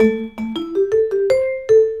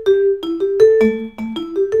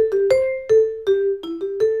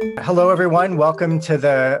Hello, everyone. Welcome to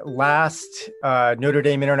the last Notre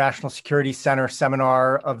Dame International Security Center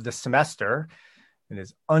seminar of the semester. It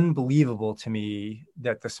is unbelievable to me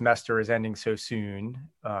that the semester is ending so soon.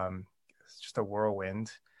 It's just a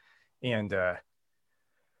whirlwind. And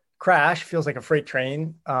crash feels like a freight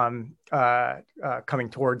train coming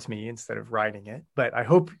towards me instead of riding it. But I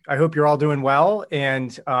hope you're all doing well.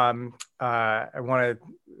 And I want to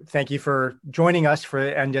thank you for joining us for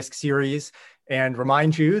the NDISC series and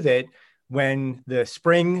remind you that when the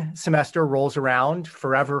spring semester rolls around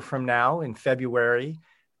forever from now in February,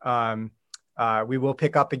 we will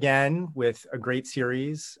pick up again with a great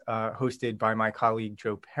series hosted by my colleague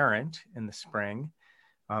Joe Parent in the spring.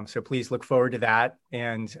 So please look forward to that.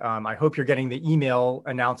 And I hope you're getting the email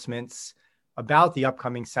announcements about the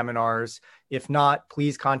upcoming seminars. If not,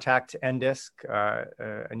 please contact NDISC.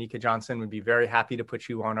 Anika Johnson would be very happy to put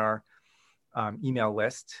you on our email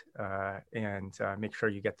list and make sure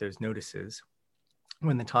you get those notices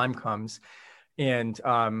when the time comes. And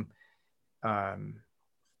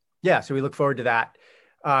yeah, so we look forward to that.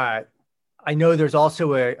 I know there's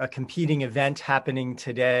also a competing event happening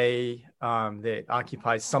today that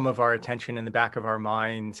occupies some of our attention in the back of our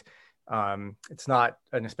mind. It's not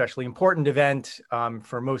an especially important event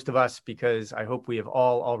for most of us because I hope we have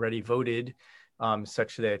all already voted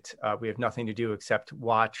such that we have nothing to do except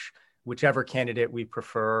watch whichever candidate we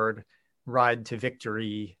preferred ride to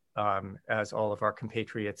victory as all of our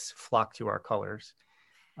compatriots flock to our colors.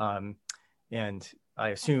 And I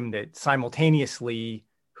assume that simultaneously,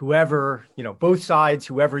 whoever, both sides,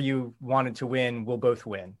 whoever you wanted to win will both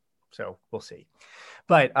win. So we'll see.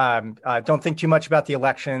 But don't think too much about the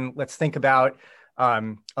election. Let's think about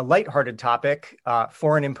a lighthearted topic,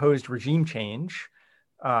 foreign imposed regime change.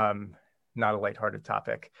 Not a lighthearted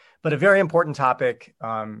topic, but a very important topic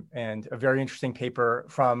and a very interesting paper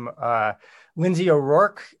from Lindsay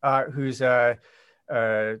O'Rourke, who's a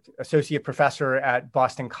associate professor at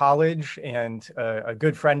Boston College and a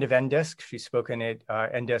good friend of NDISC. She's spoken at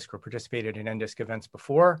NDISC or participated in NDISC events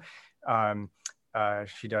before.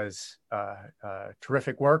 She does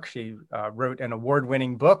terrific work. She wrote an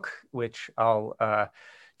award-winning book, which I'll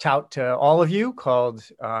tout to all of you, called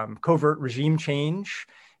Covert Regime Change,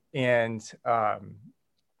 and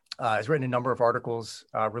has written a number of articles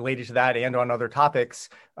related to that and on other topics,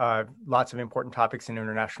 lots of important topics in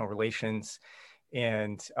international relations.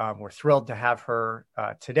 And we're thrilled to have her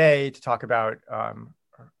today to talk about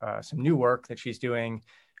some new work that she's doing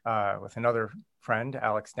with another friend,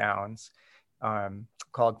 Alex Downs,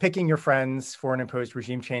 called Picking Your Friends, Foreign Imposed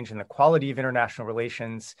Regime Change and the Quality of International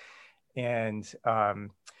Relations. And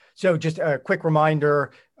so just a quick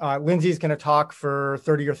reminder, Lindsay's going to talk for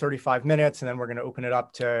 30 or 35 minutes, and then we're going to open it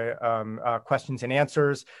up to questions and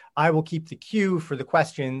answers. I will keep the queue for the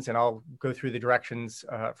questions, and I'll go through the directions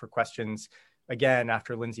for questions again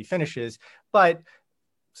after Lindsay finishes. But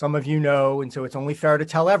some of you know, and so it's only fair to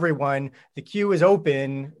tell everyone, the queue is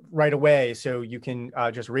open right away. So you can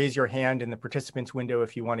just raise your hand in the participants window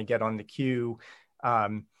if you want to get on the queue.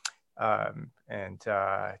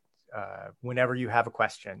 Whenever you have a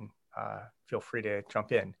question, feel free to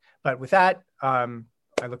jump in. But with that, I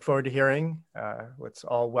look forward to hearing. Let's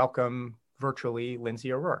all welcome virtually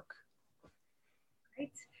Lindsay O'Rourke.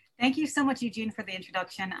 Great. Thank you so much, Eugene, for the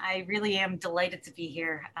introduction. I really am delighted to be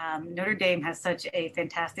here. Notre Dame has such a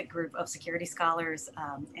fantastic group of security scholars,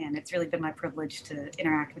 and it's really been my privilege to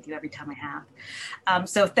interact with you every time I have.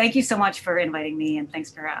 So thank you so much for inviting me, and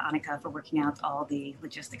thanks for Anika for working out all the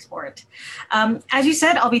logistics for it. As you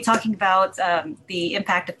said, I'll be talking about the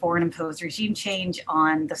impact of foreign imposed regime change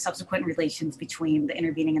on the subsequent relations between the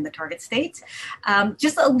intervening and the target state.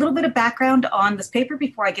 Just a little bit of background on this paper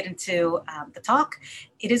before I get into the talk.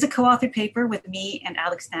 It is a co-authored paper with me and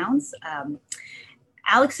Alex Downs.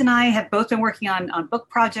 Alex and I have both been working on book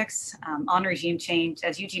projects on regime change,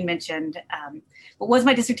 as Eugene mentioned. What was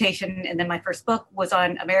my dissertation, and then my first book was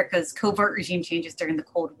on America's covert regime changes during the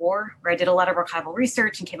Cold War, where I did a lot of archival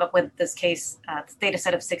research and came up with this case, this data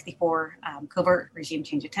set of 64 covert regime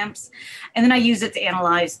change attempts. And then I used it to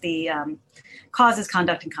analyze the causes,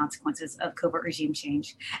 conduct, and consequences of covert regime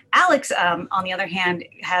change. Alex, on the other hand,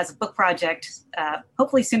 has a book project,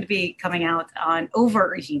 hopefully soon to be coming out, on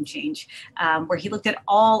overt regime change, where he looked at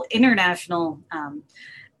all international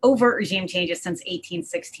overt regime changes since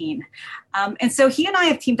 1816. And so he and I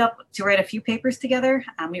have teamed up to write a few papers together.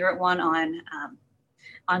 We wrote one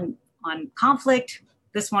on conflict.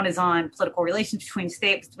 This one is on political relations between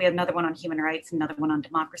states. We have another one on human rights, another one on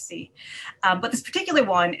democracy. But this particular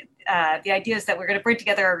one, the idea is that we're going to bring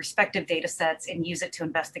together our respective data sets and use it to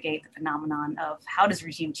investigate the phenomenon of how does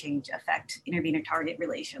regime change affect intervener-target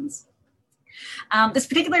relations. This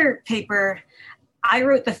particular paper, I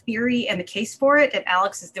wrote the theory and the case for it, and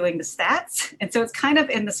Alex is doing the stats. And so it's kind of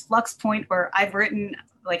in this flux point where I've written,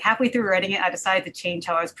 like halfway through writing it, I decided to change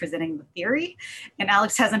how I was presenting the theory. And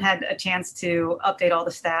Alex hasn't had a chance to update all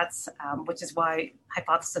the stats, which is why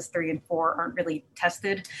hypothesis 3 and 4 aren't really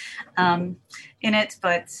tested in it.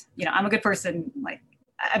 But, I'm a good person. Like,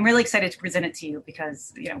 I'm really excited to present it to you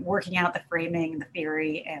because, working out the framing, the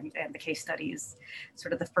theory, and the case study is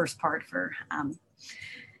sort of the first part for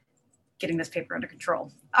getting this paper under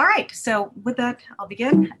control. All right, so with that, I'll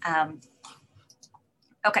begin.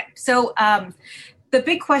 Okay, so the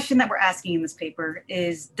big question that we're asking in this paper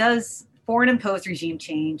is, does foreign imposed regime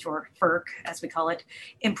change, or FIRC as we call it,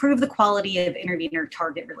 improve the quality of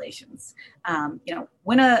intervener-target relations?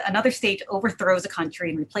 When another state overthrows a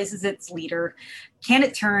country and replaces its leader, can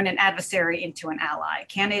it turn an adversary into an ally?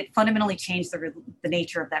 Can it fundamentally change the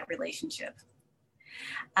nature of that relationship?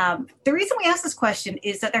 The reason we ask this question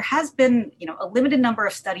is that there has been, a limited number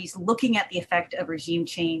of studies looking at the effect of regime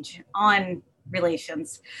change on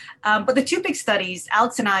relations. But the two big studies,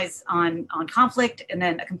 Alex and I's on conflict, and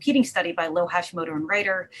then a competing study by Lowe, Hashimoto, and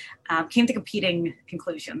Reiter, came to competing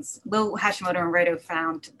conclusions. Lowe, Hashimoto, and Reiter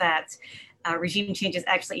found that regime changes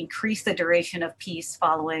actually increase the duration of peace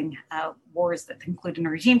following wars that conclude in a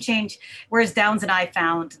regime change, whereas Downs and I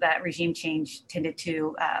found that regime change tended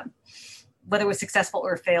to whether it was successful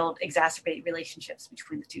or failed, exacerbate relationships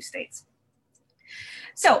between the two states.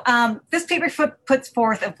 So this paper puts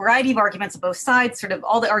forth a variety of arguments on both sides, sort of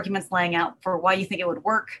all the arguments laying out for why you think it would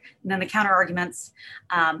work, and then the counter arguments.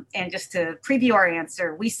 And just to preview our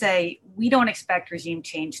answer, we say we don't expect regime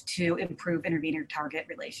change to improve intervener-target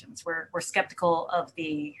relations. We're skeptical of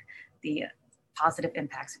the positive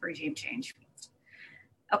impacts of regime change.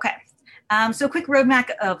 Okay, so a quick roadmap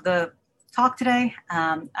of the talk today.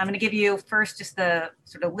 I'm going to give you first just the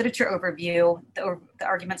sort of literature overview, the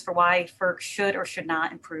arguments for why FIRC should or should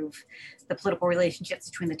not improve the political relationships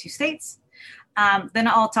between the two states. Then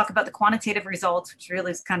I'll talk about the quantitative results, which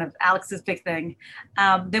really is kind of Alex's big thing.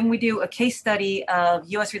 Then we do a case study of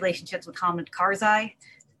U.S. relationships with Hamid Karzai.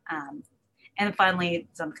 And then finally,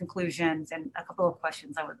 some conclusions and a couple of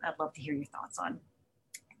questions I'd love to hear your thoughts on.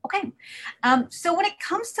 Okay, so when it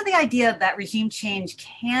comes to the idea that regime change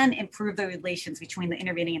can improve the relations between the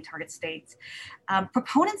intervening and target states,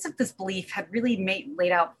 proponents of this belief had really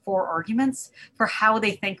laid out 4 arguments for how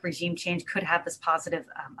they think regime change could have this positive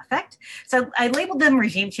effect. So I labeled them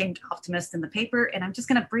regime change optimists in the paper, and I'm just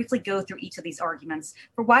going to briefly go through each of these arguments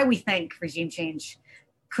for why we think regime change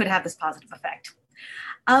could have this positive effect.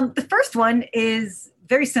 The first one is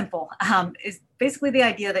very simple, is basically the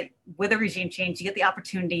idea that with a regime change, you get the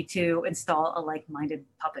opportunity to install a like-minded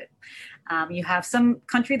puppet. You have some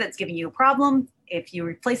country that's giving you a problem. If you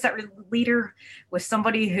replace that leader with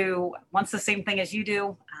somebody who wants the same thing as you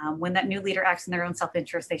do, when that new leader acts in their own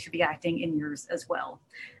self-interest, they should be acting in yours as well.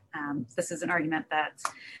 This is an argument that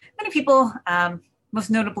many people, most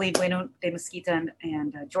notably Bueno de Mesquita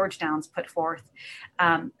and George Downs, put forth,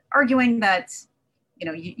 arguing that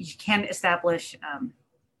you can establish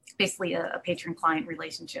basically a patron-client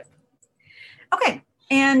relationship. Okay,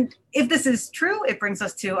 and if this is true, it brings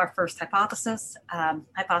us to our first hypothesis,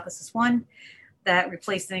 hypothesis 1, that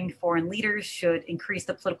replacing foreign leaders should increase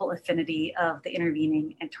the political affinity of the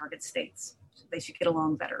intervening and target states. So they should get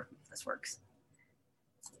along better if this works.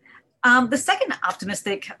 The second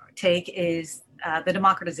optimistic take is the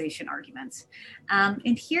democratization argument.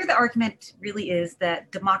 And here the argument really is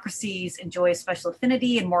that democracies enjoy a special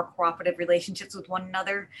affinity and more cooperative relationships with one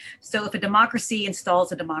another. So if a democracy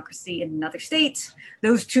installs a democracy in another state,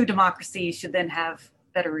 those two democracies should then have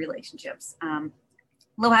better relationships.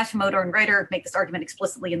 Lowe, Hashimoto, and Reiter make this argument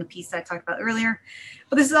explicitly in the piece that I talked about earlier.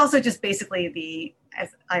 But this is also just basically as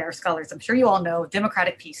IR scholars, I'm sure you all know,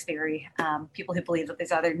 democratic peace theory, people who believe that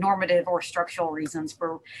there's either normative or structural reasons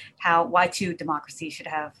for why two democracies should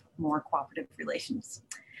have more cooperative relations.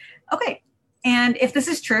 Okay, and if this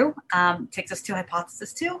is true, takes us to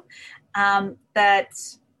hypothesis 2, that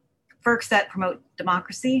FIRCs that promote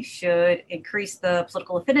democracy should increase the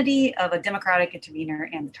political affinity of a democratic intervener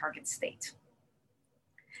and the target state.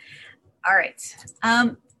 All right.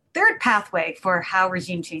 Third pathway for how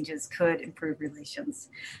regime changes could improve relations.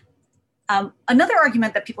 Another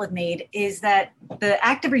argument that people have made is that the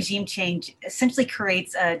act of regime change essentially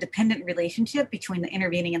creates a dependent relationship between the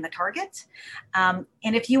intervening and the target. And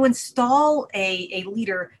if you install a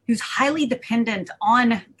leader who's highly dependent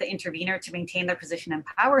on the intervener to maintain their position in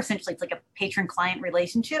power, essentially it's like a patron-client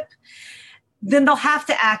relationship, then they'll have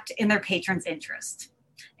to act in their patron's interest.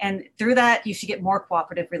 And through that, you should get more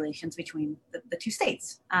cooperative relations between the two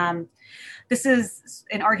states. This is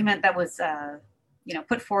an argument that was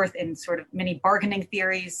put forth in sort of many bargaining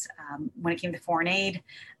theories when it came to foreign aid.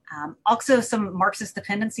 Also, some Marxist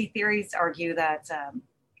dependency theories argue that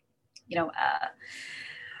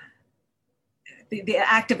the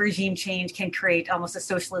act of regime change can create almost a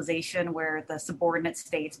socialization where the subordinate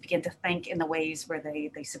states begin to think in the ways where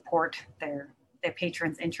they support their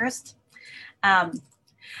patrons' interest.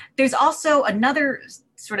 There's also another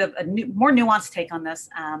sort of more nuanced take on this.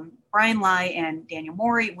 Brian Lai and Daniel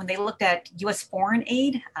Mori, when they looked at U.S. foreign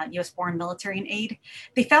aid, U.S. foreign military aid,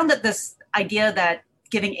 they found that this idea that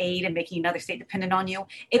giving aid and making another state dependent on you,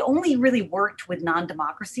 it only really worked with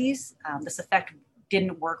non-democracies. This effect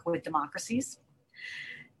didn't work with democracies.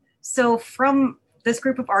 So from this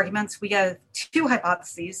group of arguments, we have two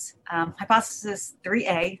hypotheses. Hypothesis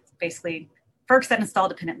 3A, basically, FERCs that install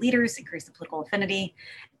dependent leaders increase the political affinity.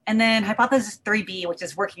 And then hypothesis 3B, which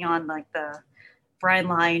is working on like the Brian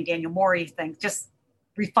Lai and Daniel Mori thing, just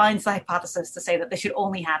refines the hypothesis to say that this should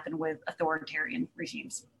only happen with authoritarian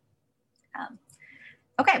regimes.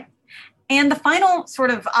 Okay, and the final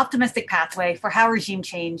sort of optimistic pathway for how regime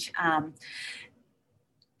change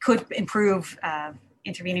could improve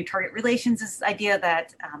intervening target relations is this idea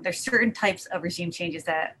that there's certain types of regime changes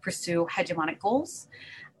that pursue hegemonic goals.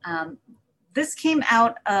 This came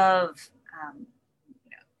out of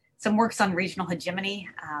some works on regional hegemony,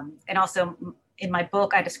 and also in my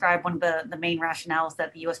book, I describe one of the main rationales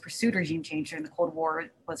that the US pursued regime change during the Cold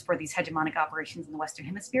War was for these hegemonic operations in the Western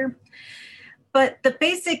Hemisphere. But the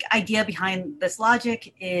basic idea behind this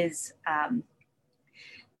logic is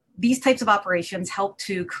these types of operations help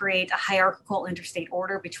to create a hierarchical interstate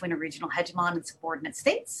order between a regional hegemon and subordinate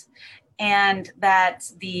states, and that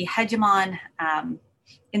the hegemon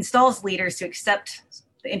installs leaders to accept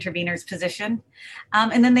the intervener's position,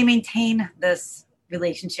 and then they maintain this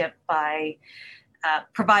relationship by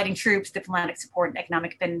providing troops, diplomatic support, and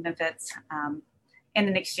economic benefits, and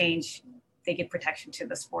in exchange, they give protection to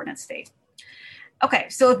the subordinate state. Okay,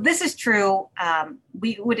 so if this is true,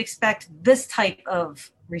 we would expect this type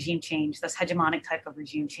of regime change, this hegemonic type of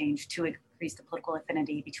regime change, to increase the political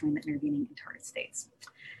affinity between the intervening and target states.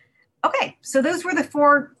 Okay, so those were the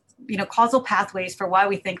four causal pathways for why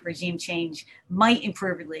we think regime change might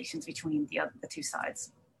improve relations between the two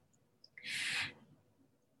sides.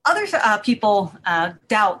 Other people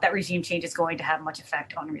doubt that regime change is going to have much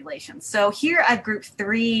effect on relations. So here I've grouped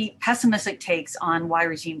three pessimistic takes on why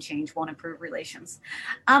regime change won't improve relations.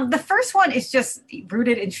 The first one is just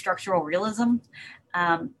rooted in structural realism.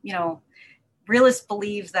 Realists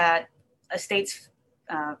believe that a state's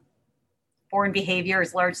foreign behavior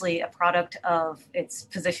is largely a product of its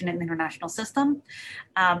position in the international system.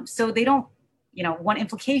 So they don't, one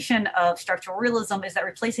implication of structural realism is that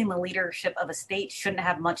replacing the leadership of a state shouldn't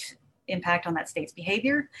have much impact on that state's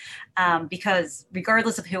behavior, because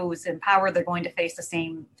regardless of who's in power, they're going to face the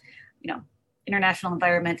same, international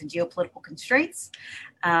environment and geopolitical constraints.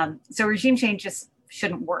 So regime change just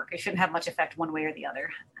shouldn't work. It shouldn't have much effect one way or the other.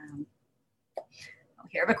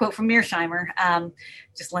 Here I have a quote from Mearsheimer,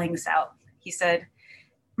 just laying this out. He said,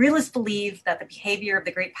 "Realists believe that the behavior of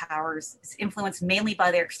the great powers is influenced mainly by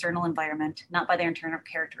their external environment, not by their internal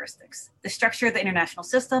characteristics. The structure of the international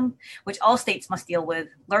system, which all states must deal with,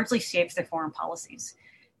 largely shapes their foreign policies.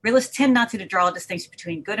 Realists tend not to draw a distinction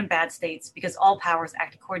between good and bad states because all powers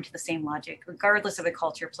act according to the same logic, regardless of their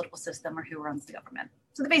culture, political system, or who runs the government."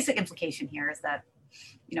 So the basic implication here is that,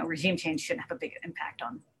 regime change shouldn't have a big impact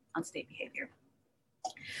on state behavior.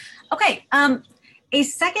 Okay. A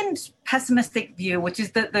second pessimistic view, which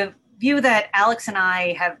is the view that Alex and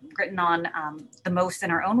I have written on the most in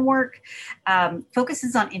our own work,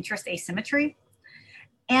 focuses on interest asymmetry.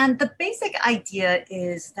 And the basic idea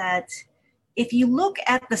is that if you look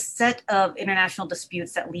at the set of international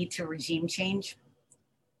disputes that lead to regime change,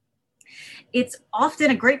 it's often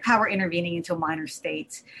a great power intervening into a minor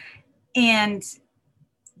state. And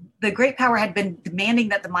the great power had been demanding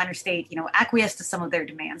that the minor state, acquiesce to some of their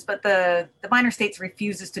demands, but the minor states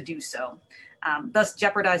refuses to do so, thus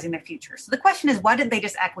jeopardizing their future. So the question is, why didn't they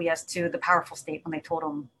just acquiesce to the powerful state when they told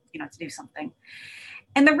them, to do something?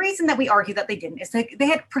 And the reason that we argue that they didn't is that they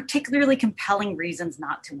had particularly compelling reasons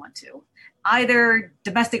not to want to, either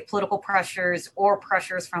domestic political pressures or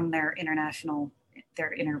pressures from their international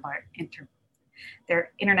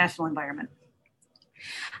environment.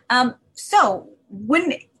 So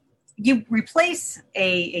when you replace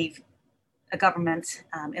a government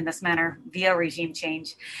in this manner via regime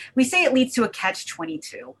change, we say it leads to a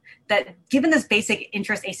catch-22, that given this basic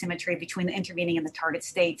interest asymmetry between the intervening and the target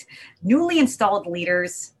state, newly installed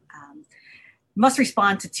leaders must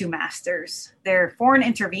respond to two masters, their foreign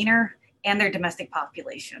intervener and their domestic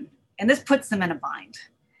population. And this puts them in a bind.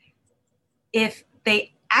 If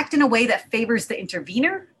they act in a way that favors the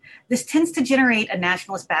intervener, this tends to generate a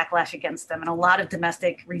nationalist backlash against them and a lot of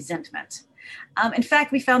domestic resentment. In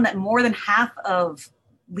fact, we found that more than half of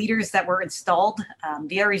leaders that were installed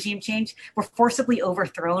via regime change were forcibly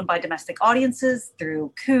overthrown by domestic audiences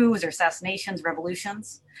through coups or assassinations,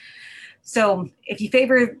 revolutions. So if you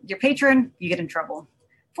favor your patron, you get in trouble.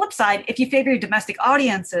 Flip side, if you favor your domestic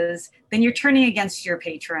audiences, then you're turning against your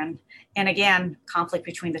patron. And again, conflict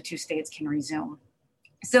between the two states can resume.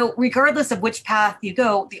 So regardless of which path you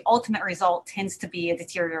go, the ultimate result tends to be a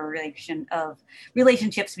deterioration of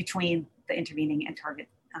relationships between the intervening and target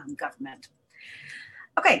government.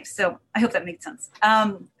 Okay, so I hope that makes sense.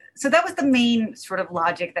 So that was the main sort of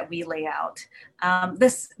logic that we lay out.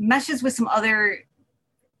 This meshes with some other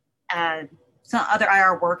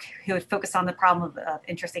IR work who would focus on the problem of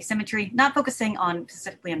interest asymmetry, not focusing on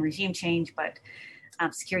specifically on regime change, but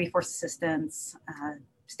security force assistance,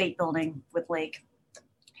 state building with Lake.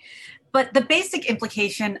 But the basic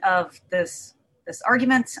implication of this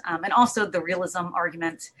argument, and also the realism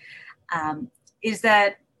argument, is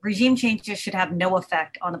that regime changes should have no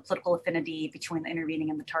effect on the political affinity between the intervening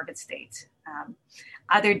and the target state,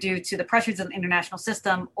 either due to the pressures of the international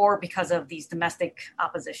system or because of these domestic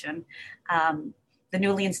opposition. The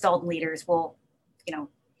newly installed leaders will,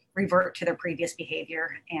 revert to their previous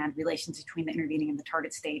behavior, and relations between the intervening and the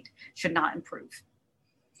target state should not improve.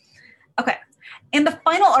 Okay, and the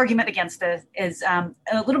final argument against this is a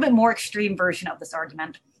little bit more extreme version of this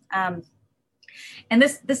argument. And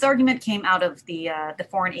this argument came out of the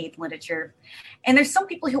foreign aid literature. And there's some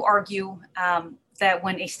people who argue that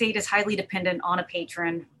when a state is highly dependent on a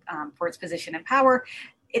patron for its position and power,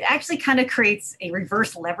 it actually kind of creates a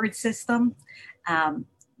reverse leverage system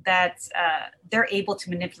that they're able to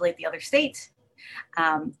manipulate the other state.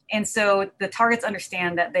 And so the targets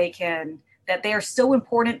understand that they are so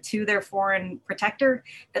important to their foreign protector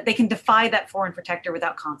that they can defy that foreign protector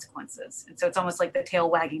without consequences. And so it's almost like the tail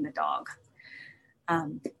wagging the dog.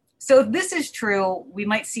 So if this is true, we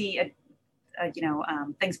might see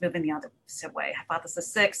things move in the opposite way. Hypothesis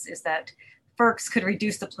 6 is that FERCs could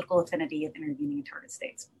reduce the political affinity of intervening and target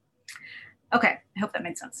states. Okay, I hope that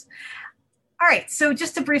made sense. All right, so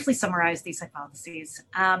just to briefly summarize these hypotheses,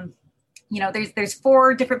 there's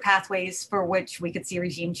 4 different pathways for which we could see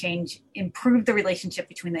regime change improve the relationship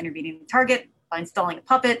between the intervening and the target: by installing a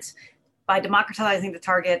puppet, by democratizing the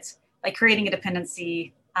target, by creating a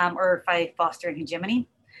dependency, or by fostering hegemony.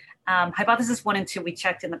 Hypothesis 1 and 2 we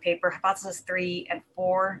checked in the paper. Hypothesis 3 and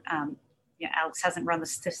 4, Alex hasn't run the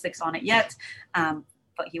statistics on it yet,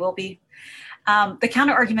 but he will be. The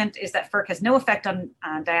counter argument is that FERC has no effect on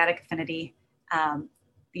dyadic affinity.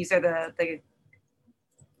 These are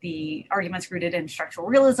the arguments rooted in structural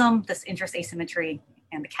realism, this interest asymmetry,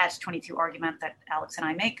 and the catch-22 argument that Alex and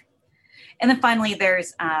I make. And then finally,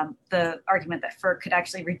 there's the argument that FERC could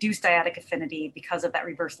actually reduce dyadic affinity because of that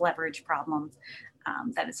reverse leverage problem.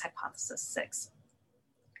 That is hypothesis 6.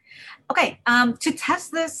 Okay, to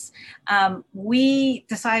test this, we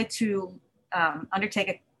decided to undertake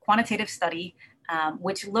a quantitative study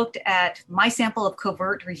which looked at my sample of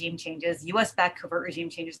covert regime changes, US-backed covert regime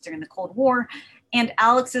changes during the Cold War, and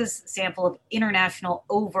Alex's sample of international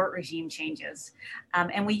overt regime changes.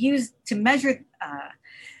 And we used to measure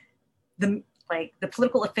the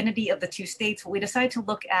political affinity of the two states. What we decided to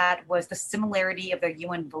look at was the similarity of their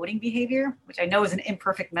UN voting behavior, which I know is an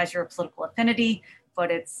imperfect measure of political affinity,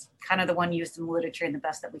 but it's kind of the one used in the literature and the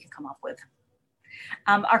best that we could come up with.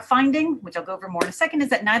 Our finding, which I'll go over more in a second, is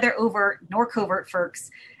that neither overt nor covert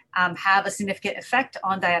FERCs have a significant effect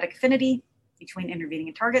on dyadic affinity between intervening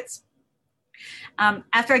and targets.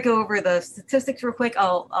 After I go over the statistics real quick,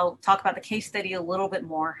 I'll talk about the case study a little bit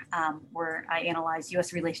more, where I analyze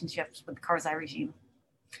US relationships with the Karzai regime.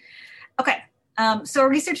 Okay, so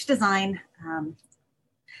research design,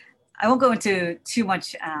 I won't go into too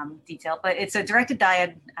much detail, but it's a directed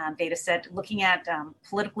dyad data set looking at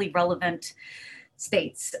politically relevant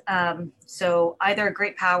states. So either a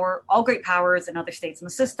great power, all great powers and other states in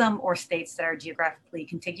the system, or states that are geographically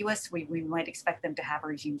contiguous, we might expect them to have a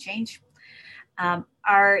regime change.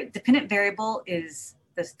 Our dependent variable is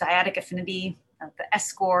this dyadic affinity, the S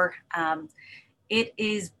score. It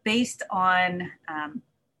is based on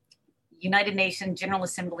United Nations General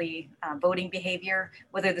Assembly voting behavior,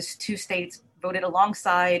 whether the two states voted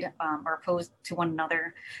alongside or opposed to one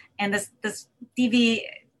another. And this DV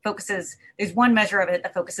focuses, there's one measure of it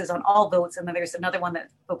that focuses on all votes, and then there's another one that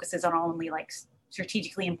focuses on only like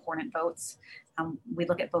strategically important votes. We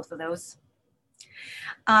look at both of those.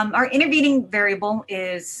 Our intervening variable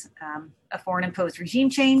is a foreign imposed regime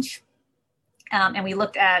change. And we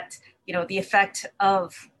looked at, the effect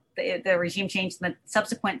of the regime change in the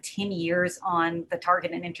subsequent 10 years on the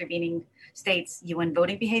target and intervening states' UN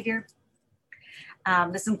voting behavior.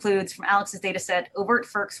 This includes, from Alex's data set, overt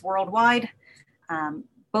FERCs worldwide,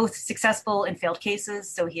 both successful and failed cases.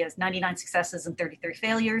 So he has 99 successes and 33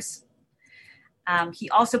 failures. He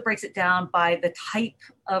also breaks it down by the type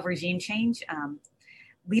of regime change.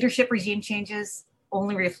 Leadership regime changes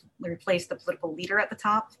only replace the political leader at the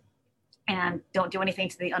top and don't do anything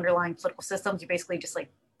to the underlying political systems. You're basically just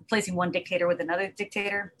like replacing one dictator with another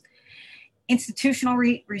dictator. Institutional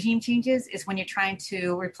regime changes is when you're trying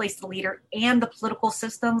to replace the leader and the political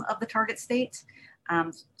system of the target state.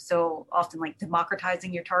 So often like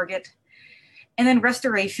democratizing your target. And then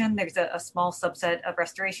restoration, there's a small subset of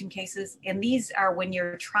restoration cases. And these are when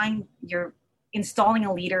you're installing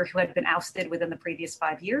a leader who had been ousted within the previous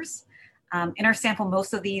 5 years. In our sample,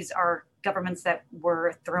 most of these are governments that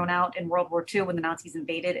were thrown out in World War II when the Nazis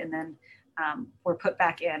invaded and then were put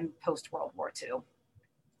back in post-World War II.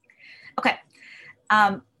 Okay,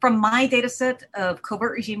 from my data set of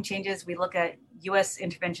covert regime changes, we look at US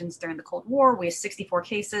interventions during the Cold War. We have 64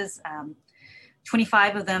 cases.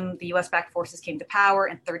 25 of them, the US-backed forces came to power,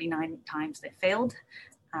 and 39 times they failed.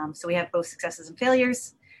 So we have both successes and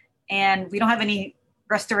failures. And we don't have any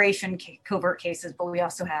restoration covert cases, but we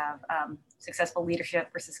also have successful leadership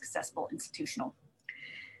versus successful institutional.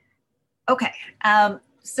 Okay,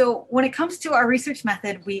 so when it comes to our research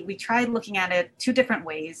method, we tried looking at it two different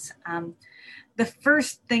ways. The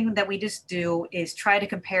first thing that we just do is try to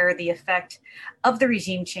compare the effect of the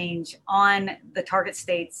regime change on the target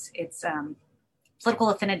states, its political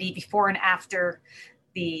affinity before and after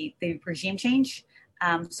the regime change.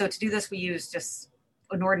 So to do this, we use just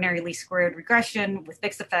an ordinary least squared regression with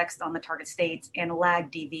fixed effects on the target states and a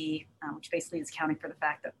lag DV, which basically is accounting for the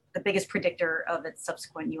fact that the biggest predictor of its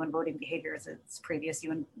subsequent UN voting behavior is its previous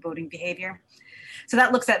UN voting behavior. So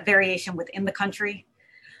that looks at variation within the country.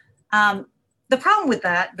 The problem with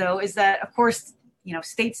that, though, is that, of course,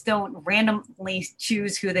 states don't randomly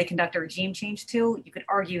choose who they conduct a regime change to. You could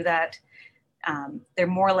argue that they're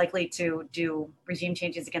more likely to do regime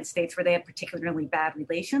changes against states where they have particularly bad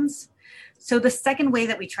relations. So the second way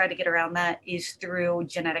that we try to get around that is through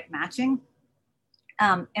genetic matching.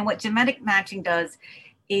 And what genetic matching does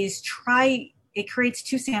is it creates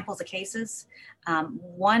two samples of cases.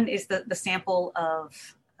 One is the sample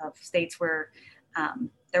of states where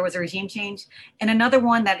there was a regime change, and another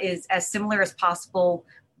one that is as similar as possible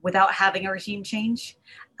without having a regime change.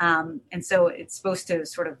 And so it's supposed to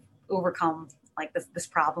sort of overcome like this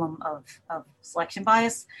problem of selection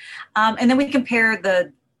bias. And then we compare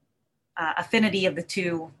the affinity of the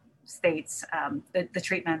two states, the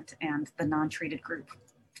treatment and the non-treated group.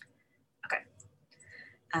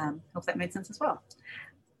 Okay, hope that made sense as well.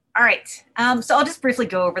 All right, so I'll just briefly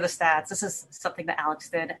go over the stats. This is something that Alex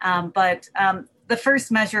did, but the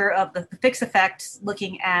first measure of the fixed effects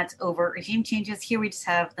looking at overt regime changes, here we just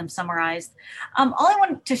have them summarized. All I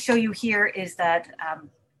want to show you here is that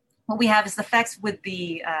what we have is the effects with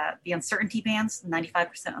the uncertainty bands,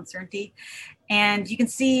 95% uncertainty. And you can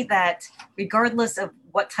see that regardless of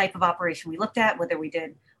what type of operation we looked at, whether we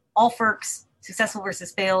did all FERCs, successful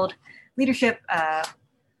versus failed, leadership,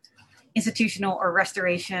 institutional, or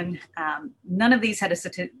restoration, none of these had a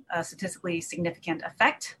statistically significant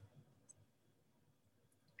effect.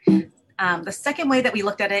 The second way that we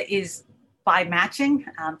looked at it is by matching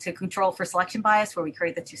to control for selection bias, where we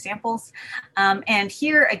create the two samples. And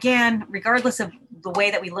here, again, regardless of the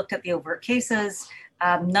way that we looked at the overt cases,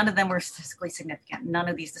 none of them were statistically significant. None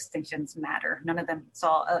of these distinctions matter. None of them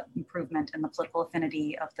saw an improvement in the political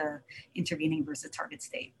affinity of the intervening versus target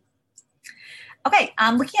state. Okay,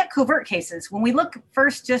 looking at covert cases, when we look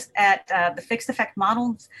first just at the fixed effect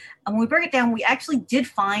models, when we break it down, we actually did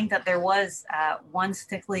find that there was one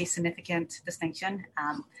statistically significant distinction.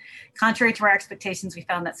 Contrary to our expectations, we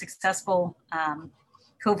found that successful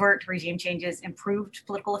covert regime changes improved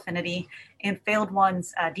political affinity and failed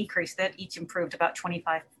ones decreased it. Each improved about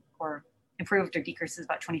 25 or improved or decreases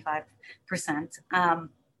about 25%.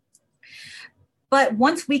 But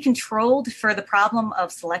once we controlled for the problem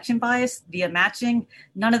of selection bias via matching,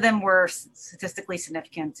 none of them were statistically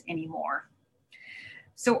significant anymore.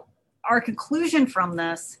 So our conclusion from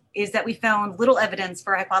this is that we found little evidence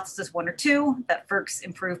for hypothesis 1 or 2 that FERCs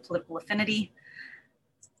improve political affinity.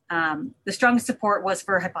 The strongest support was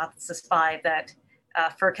for hypothesis 5 that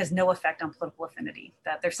FERC has no effect on political affinity,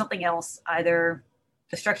 that there's something else, either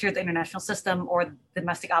the structure of the international system or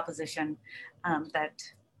domestic opposition that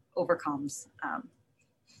overcomes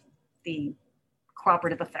the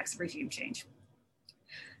cooperative effects of regime change.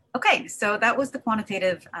 Okay, so that was the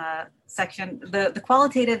quantitative section. The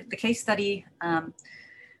qualitative, the case study,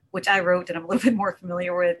 which I wrote and I'm a little bit more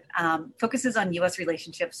familiar with, focuses on US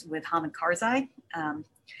relationships with Hamid Karzai.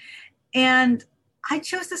 And I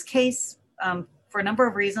chose this case for a number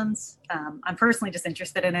of reasons. I'm personally just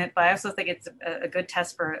interested in it, but I also think it's a good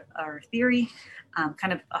test for our theory,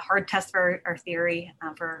 kind of a hard test for our theory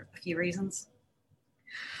for a few reasons.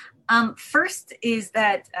 First is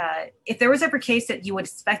that if there was ever a case that you would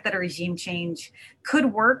expect that a regime change could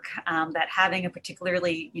work, that having a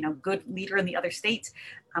particularly good leader in the other states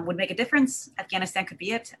would make a difference, Afghanistan could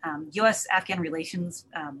be it. U.S.-Afghan relations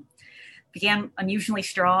began unusually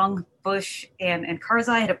strong. Bush and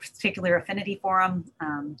Karzai had a particular affinity for him.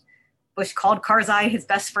 Bush called Karzai his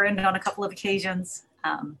best friend on a couple of occasions.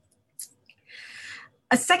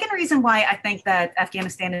 A second reason why I think that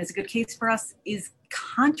Afghanistan is a good case for us is,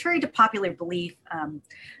 contrary to popular belief,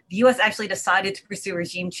 the U.S. actually decided to pursue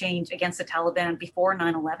regime change against the Taliban before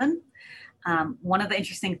 9/11. One of the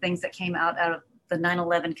interesting things that came out of the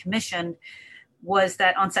 9/11 Commission was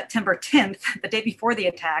that on September 10th, the day before the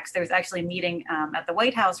attacks, there was actually a meeting at the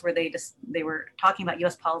White House where they were talking about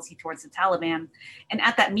U.S. policy towards the Taliban. And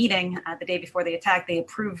at that meeting, the day before the attack, they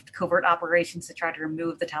approved covert operations to try to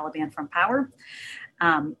remove the Taliban from power.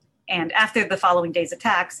 And after the following day's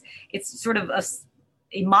attacks, it's sort of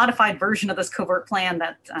a modified version of this covert plan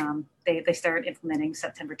that they started implementing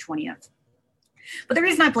September 20th. But the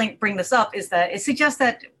reason I bring this up is that it suggests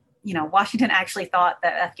that Washington actually thought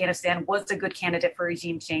that Afghanistan was a good candidate for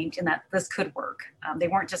regime change and that this could work. They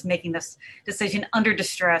weren't just making this decision under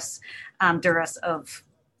duress of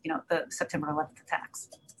the September 11th attacks.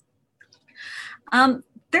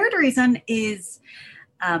 Third reason is,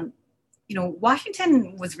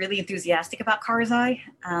 Washington was really enthusiastic about Karzai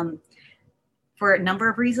for a number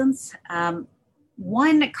of reasons.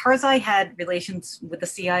 One, Karzai had relations with the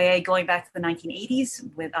CIA going back to the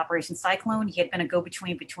 1980s with Operation Cyclone. He had been a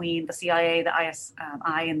go-between between the CIA, the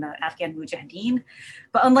ISI, and the Afghan Mujahideen.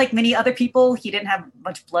 But unlike many other people, he didn't have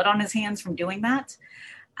much blood on his hands from doing that.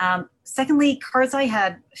 Secondly, Karzai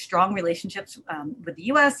had strong relationships with the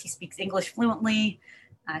US. He speaks English fluently.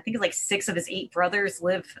 I think it's like 6 of his 8 brothers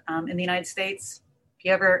live in the United States. If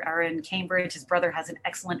you ever are in Cambridge, his brother has an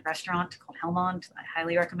excellent restaurant called Helmond. I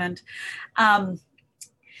highly recommend.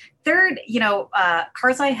 Third,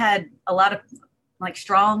 Karzai had a lot of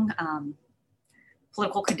strong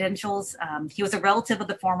political credentials. He was a relative of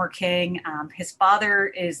the former king. His father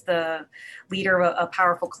is the leader of a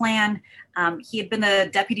powerful clan. He had been the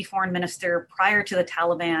deputy foreign minister prior to the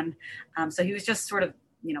Taliban. So he was just sort of,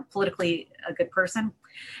 politically a good person.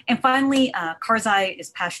 And finally, Karzai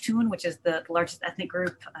is Pashtun, which is the largest ethnic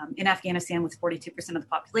group in Afghanistan with 42% of the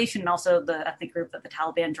population, and also the ethnic group that the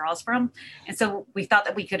Taliban draws from. And so we thought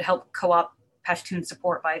that we could help co-opt Pashtun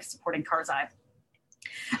support by supporting Karzai.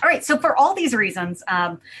 All right, so for all these reasons,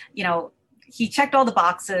 he checked all the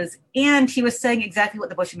boxes, and he was saying exactly what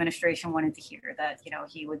the Bush administration wanted to hear, that,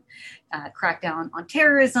 he would crack down on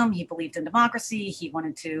terrorism. He believed in democracy. He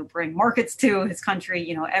wanted to bring markets to his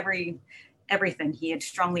country, everything. He had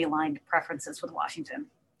strongly aligned preferences with Washington.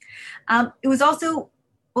 It was also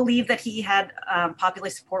believed that he had popular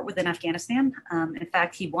support within Afghanistan. In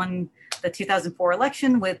fact, he won the 2004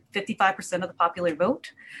 election with 55% of the popular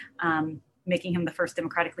vote, making him the first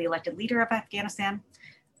democratically elected leader of Afghanistan,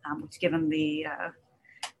 which, given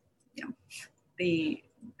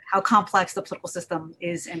how complex the political system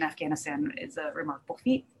is in Afghanistan, is a remarkable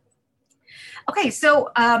feat. Okay,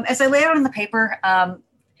 so as I lay out in the paper,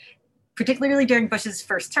 particularly during Bush's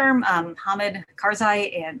first term, Hamid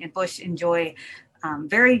Karzai and Bush enjoy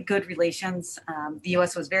very good relations. The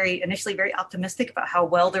U.S. was initially very optimistic about how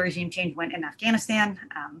well the regime change went in Afghanistan.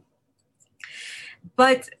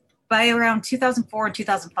 But by around 2004 and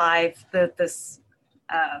 2005, this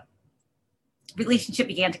relationship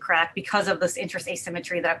began to crack because of this interest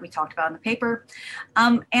asymmetry that we talked about in the paper.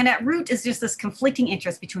 And at root is just this conflicting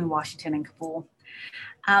interest between Washington and Kabul.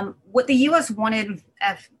 What the U.S. wanted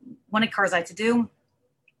Karzai to do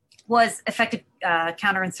was effective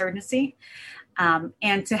counterinsurgency.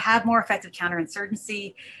 And to have more effective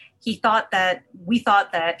counterinsurgency, we thought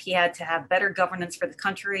that he had to have better governance for the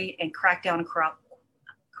country and crack down on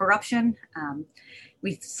corruption.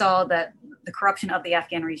 We saw that the corruption of the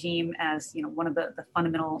Afghan regime as one of the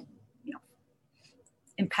fundamental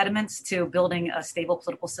impediments to building a stable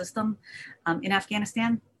political system in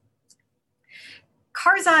Afghanistan.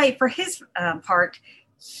 Karzai, for his part,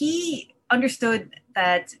 he understood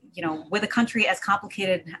that, with a country as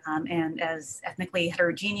complicated and as ethnically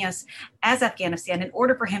heterogeneous as Afghanistan, in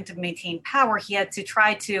order for him to maintain power, he had to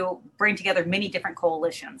try to bring together many different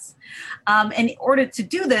coalitions. And in order to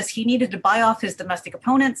do this, he needed to buy off his domestic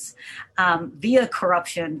opponents via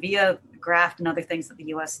corruption, via graft and other things that the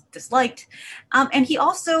U.S. disliked. And he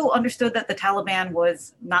also understood that the Taliban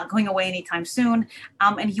was not going away anytime soon.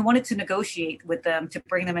 And he wanted to negotiate with them to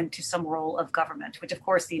bring them into some role of government, which of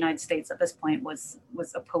course the United States at this point was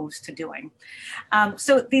opposed to doing.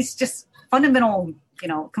 So these just fundamental,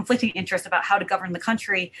 conflicting interests about how to govern the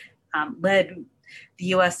country led the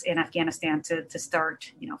U.S. and Afghanistan to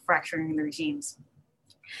start, fracturing the regimes.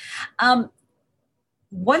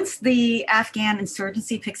 Once the Afghan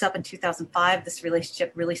insurgency picks up in 2005, this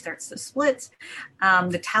relationship really starts to split.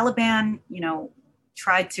 The Taliban,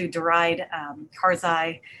 tried to deride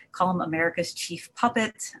Karzai, call him America's chief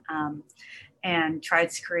puppet, and tried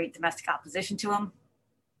to create domestic opposition to him.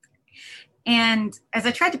 And as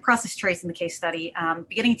I tried to process trace in the case study,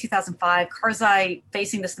 beginning in 2005, Karzai,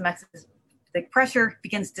 facing this domestic pressure,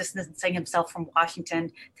 begins distancing himself from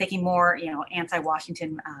Washington, taking more,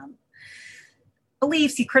 anti-Washington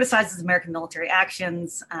beliefs. He criticizes American military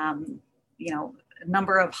actions, a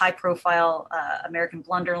number of high-profile American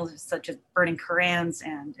blunders, such as burning Korans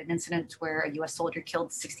and an incident where a U.S. soldier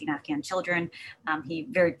killed 16 Afghan children. He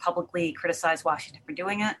very publicly criticized Washington for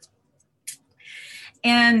doing it.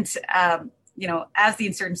 And, as the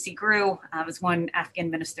insurgency grew, as one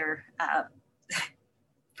Afghan minister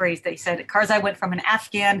phrase that he said, Karzai went from an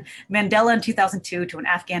Afghan Mandela in 2002 to an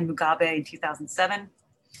Afghan Mugabe in 2007.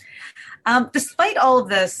 Despite all of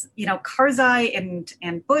this, Karzai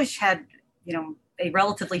and Bush had, a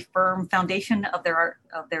relatively firm foundation of their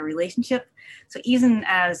relationship. So even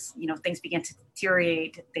as, things began to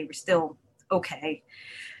deteriorate, they were still okay.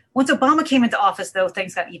 Once Obama came into office, though,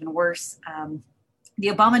 things got even worse. The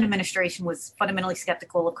Obama administration was fundamentally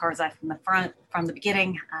skeptical of Karzai from the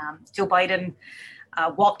beginning. Joe Biden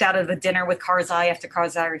walked out of the dinner with Karzai after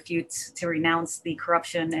Karzai refused to renounce the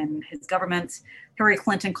corruption in his government. Hillary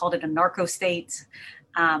Clinton called it a narco state.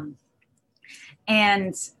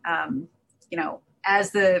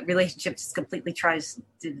 As the relationship just completely tries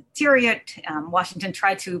to deteriorate, Washington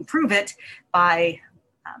tried to improve it by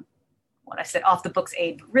what I said, off the books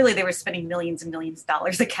aid. But really, they were spending millions and millions of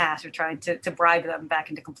dollars of cash or trying to bribe them back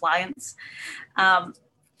into compliance.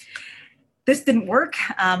 This didn't work.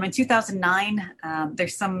 In 2009,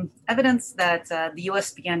 there's some evidence that the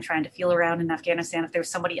U.S. began trying to feel around in Afghanistan if there was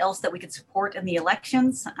somebody else that we could support in the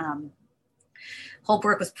elections.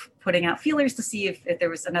 Holbrooke was putting out feelers to see if there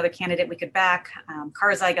was another candidate we could back.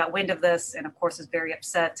 Karzai got wind of this and, of course, was very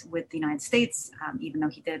upset with the United States, even though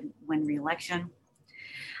he did win re-election.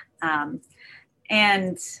 The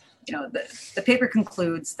paper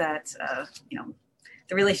concludes that,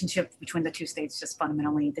 the relationship between the two states just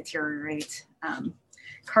fundamentally deteriorate.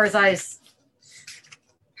 Karzai's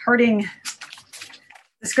hurting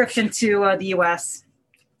description to the U.S.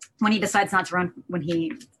 when he decides not to run, when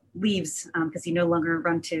he leaves, because he no longer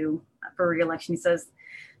run for re-election, he says,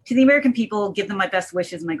 "To the American people, give them my best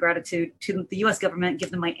wishes, my gratitude. To the U.S. government,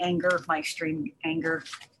 give them my anger, my extreme anger."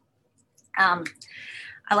 I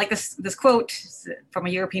like this quote from a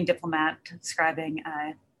European diplomat describing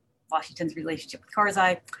Washington's relationship with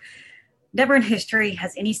Karzai. "Never in history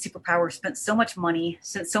has any superpower spent so much money,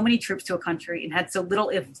 sent so many troops to a country, and had so little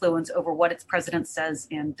influence over what its president says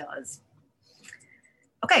and does."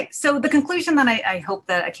 Okay, so the conclusion that I hope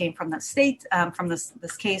that I came from that state, from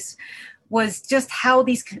this case, was just how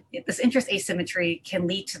this interest asymmetry can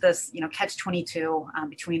lead to this, catch-22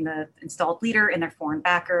 between the installed leader and their foreign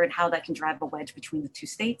backer, and how that can drive a wedge between the two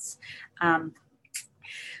states.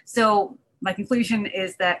 So my conclusion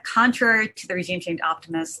is that, contrary to the regime change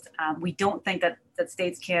optimist, we don't think that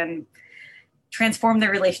states can transform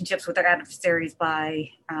their relationships with their adversaries by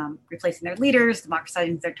replacing their leaders,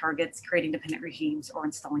 democratizing their targets, creating dependent regimes, or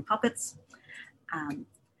installing puppets.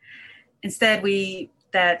 Instead, we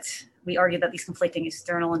argue that these conflicting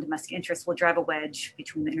external and domestic interests will drive a wedge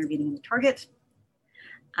between the intervening and the target.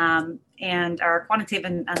 And our quantitative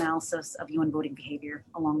analysis of UN voting behavior,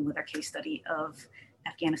 along with our case study of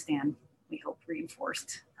Afghanistan, we hope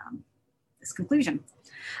reinforced this conclusion.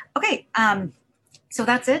 Okay, so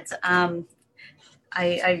that's it.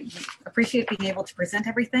 I appreciate being able to present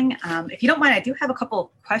everything. If you don't mind, I do have a couple of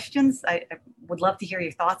questions I would love to hear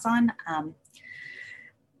your thoughts on.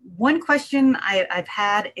 One question I've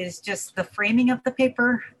had is just the framing of the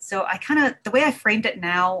paper. So the way I framed it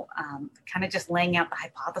now, kind of just laying out the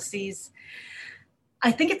hypotheses.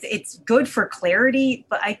 I think it's good for clarity,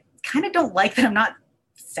 but I kind of don't like that I'm not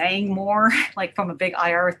saying more, like from a big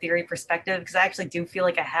IR theory perspective, because I actually do feel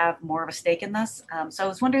like I have more of a stake in this. So I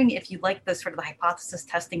was wondering if you like this sort of the hypothesis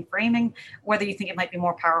testing framing, whether you think it might be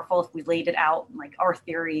more powerful if we laid it out like our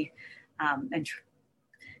theory and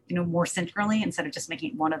more centrally instead of just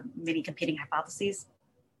making one of many competing hypotheses.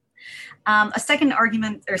 A second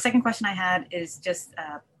argument or second question I had is just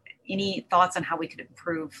any thoughts on how we could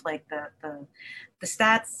improve like the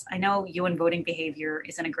stats? I know UN voting behavior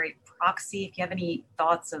isn't a great proxy. If you have any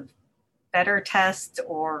thoughts of better tests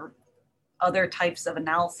or other types of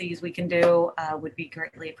analyses we can do, would be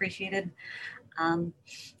greatly appreciated.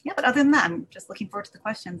 Yeah, but other than that, I'm just looking forward to the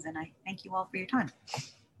questions, and I thank you all for your time.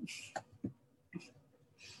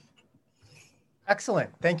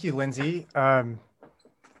 Excellent. Thank you, Lindsay.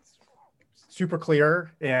 Super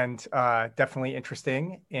clear and definitely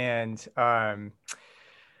interesting. And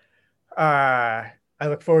I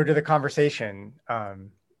look forward to the conversation.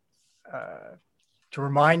 To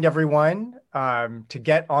remind everyone, to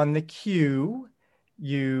get on the queue,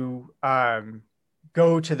 you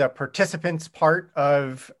go to the participants part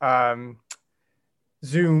of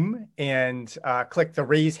Zoom and click the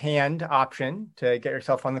raise hand option to get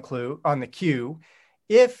yourself on the queue.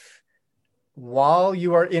 If while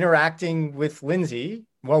you are interacting with Lindsay,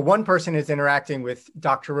 well, one person is interacting with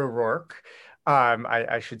Dr. O'Rourke,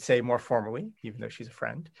 I should say more formally, even though she's a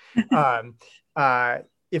friend.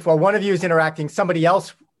 If while one of you is interacting, somebody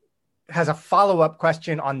else has a follow-up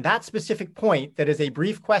question on that specific point that is a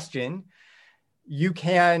brief question, you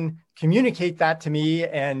can communicate that to me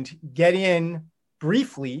and get in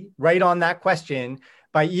briefly right on that question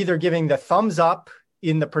by either giving the thumbs up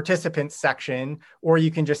in the participants section, or you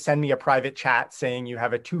can just send me a private chat saying you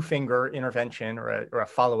have a 2-finger intervention or a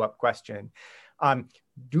follow-up question.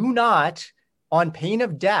 Do not, on pain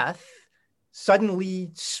of death, suddenly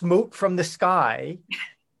smote from the sky,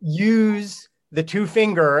 use the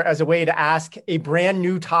 2-finger as a way to ask a brand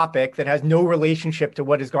new topic that has no relationship to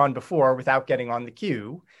what has gone before without getting on the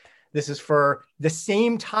queue. This is for the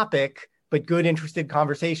same topic, but good, interested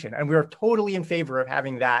conversation. And we're totally in favor of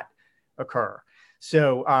having that occur.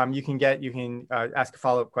 So you can ask a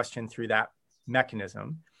follow-up question through that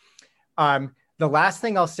mechanism. The last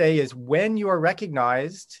thing I'll say is when you are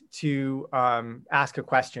recognized to ask a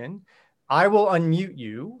question, I will unmute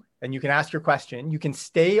you and you can ask your question. You can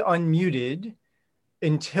stay unmuted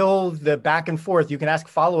until the back and forth. You can ask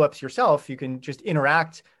follow-ups yourself. You can just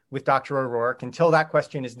interact with Dr. O'Rourke until that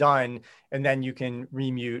question is done, and then you can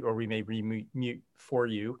remute, or we may remute for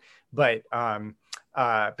you. But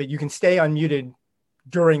you can stay unmuted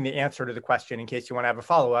during the answer to the question in case you want to have a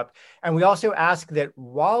follow-up. And we also ask that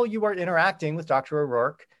while you are interacting with Dr.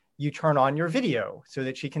 O'Rourke, you turn on your video so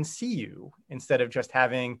that she can see you instead of just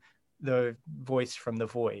having the voice from the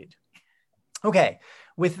void. Okay,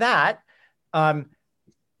 with that, I've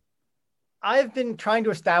been trying to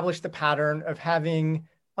establish the pattern of having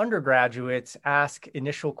undergraduates ask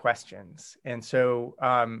initial questions. And so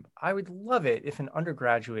I would love it if an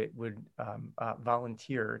undergraduate would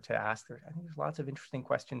volunteer to ask. I think there's lots of interesting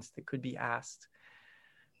questions that could be asked.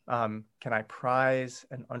 Can I prize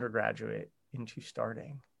an undergraduate into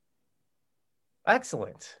starting?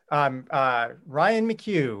 Excellent. Ryan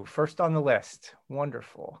McHugh, first on the list.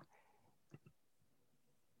 Wonderful.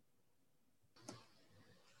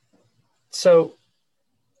 So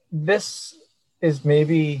this is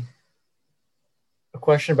maybe a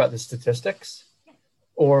question about the statistics,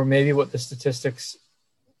 or maybe what the statistics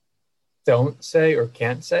don't say or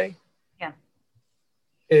can't say. Yeah.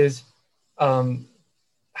 Is how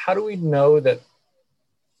do we know that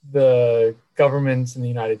the governments in the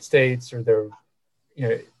United States or their,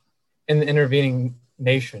 in the intervening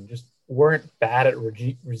nation just weren't bad at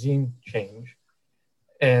regime change,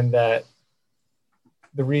 and that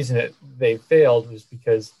the reason they failed was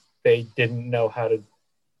because they didn't know how to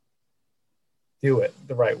do it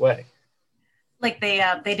the right way? Like they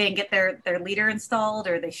didn't get their leader installed,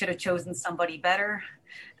 or they should have chosen somebody better.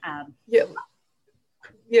 Yeah.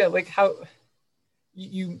 Like how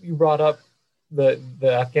you brought up the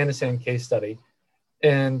Afghanistan case study,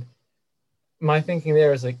 and my thinking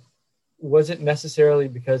there is like, was it necessarily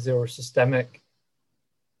because there were systemic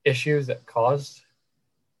issues that caused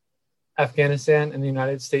Afghanistan and the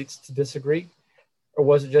United States to disagree? Or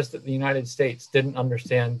was it just that the United States didn't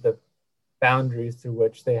understand the boundaries through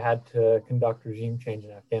which they had to conduct regime change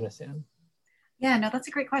in Afghanistan? Yeah, no, that's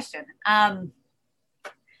a great question. I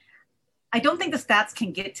don't think the stats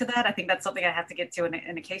can get to that. I think that's something I have to get to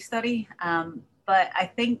in a case study. But I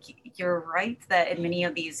think you're right that in many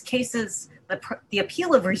of these cases, the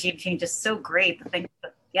appeal of regime change is so great. The things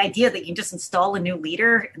that the idea that you can just install a new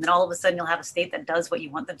leader and then all of a sudden you'll have a state that does what you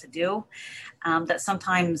want them to do, that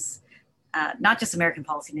sometimes not just American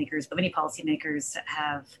policymakers, but many policymakers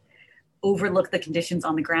have overlooked the conditions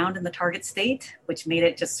on the ground in the target state, which made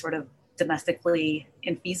it just sort of domestically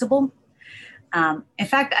infeasible. In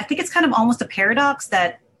fact, I think it's kind of almost a paradox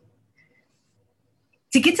that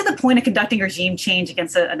to get to the point of conducting regime change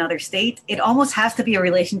against another state, it almost has to be a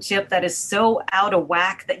relationship that is so out of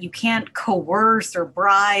whack that you can't coerce or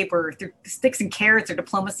bribe or through sticks and carrots or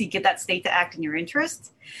diplomacy get that state to act in your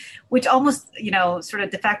interest, which almost, sort of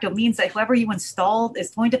de facto means that whoever you installed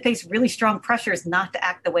is going to face really strong pressures not to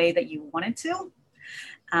act the way that you wanted to.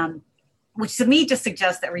 Which to me just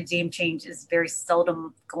suggests that regime change is very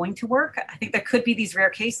seldom going to work. I think there could be these rare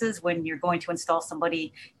cases when you're going to install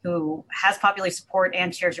somebody who has popular support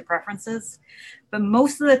and shares your preferences. But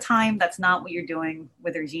most of the time, that's not what you're doing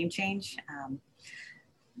with regime change.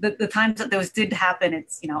 The times that those did happen,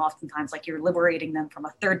 it's oftentimes like you're liberating them from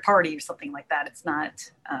a third party or something like that. It's not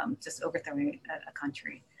just overthrowing a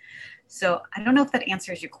country. So I don't know if that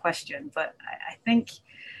answers your question, but I think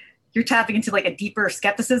you're tapping into like a deeper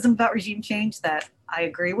skepticism about regime change that I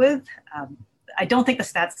agree with. I don't think the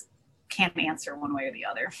stats can answer one way or the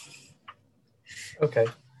other. Okay,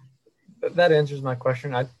 that answers my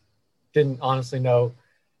question. I didn't honestly know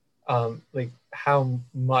like how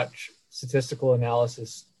much statistical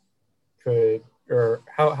analysis could, or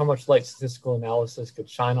how much light statistical analysis could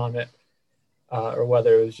shine on it, or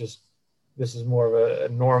whether it was just, this is more of a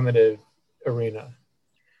normative arena.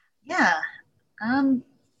 Yeah.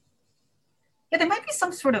 Yeah, there might be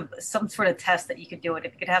some sort of test that you could do it.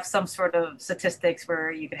 If you could have some sort of statistics where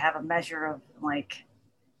you could have a measure of like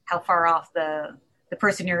how far off the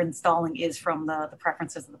person you're installing is from the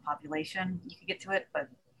preferences of the population, you could get to it. But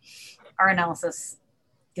our analysis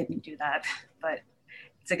didn't do that. But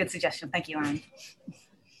it's a good suggestion. Thank you, Ryan.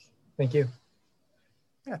 Thank you.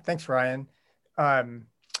 Yeah, thanks, Ryan.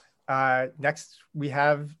 Next, we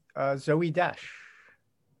have Zoe Dash.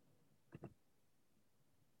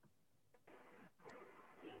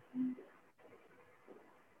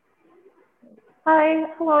 Hi,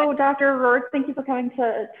 hello, Dr. Rourke. Thank you for coming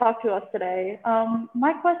to talk to us today.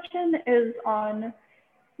 My question is on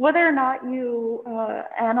whether or not you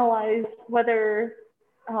analyze whether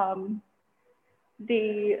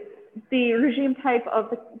the regime type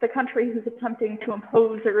of the country who's attempting to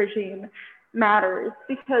impose a regime matters,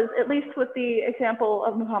 because at least with the example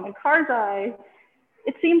of Mohammad Karzai,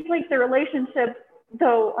 it seems like the relationship,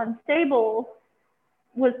 though unstable,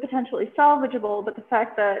 was potentially salvageable, but the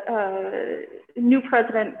fact that a new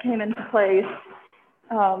president came into place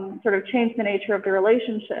sort of changed the nature of the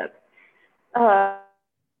relationship. Oh,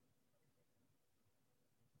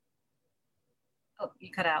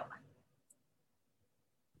 you cut out.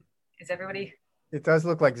 Is everybody? It does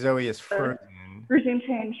look like Zoe is frozen. Regime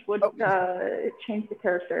change would change the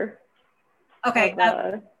character. Okay.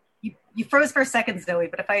 You froze for a second, Zoe,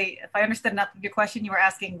 but if I understood enough of your question, you were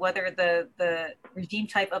asking whether the regime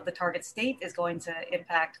type of the target state is going to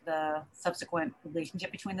impact the subsequent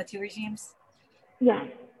relationship between the two regimes? Yeah.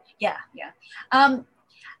 Yeah,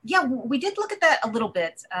 we did look at that a little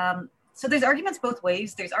bit. So there's arguments both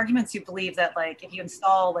ways. There's arguments who believe that like if you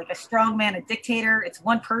install like a strongman, a dictator, it's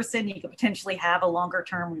one person, you could potentially have a longer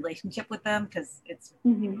term relationship with them because it's,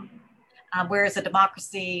 whereas a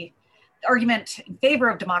democracy, the argument in favor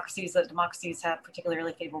of democracy is that democracies have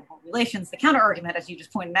particularly favorable relations. The counter argument, as you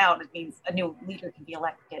just pointed out, it means a new leader can be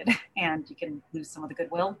elected and you can lose some of the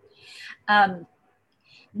goodwill.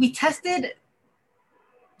 We tested,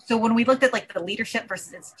 so when we looked at like the leadership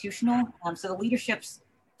versus institutional, so the leadership's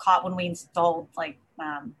caught when we installed like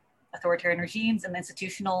authoritarian regimes, and the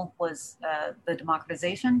institutional was the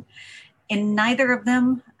democratization. And neither of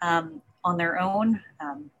them on their own,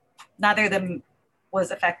 neither of them was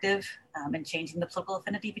effective in changing the political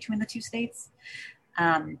affinity between the two states.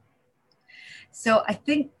 So I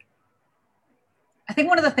think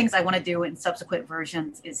one of the things I want to do in subsequent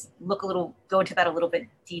versions is go into that a little bit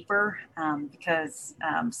deeper, because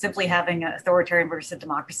simply having an authoritarian versus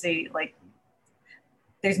democracy, like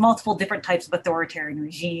there's multiple different types of authoritarian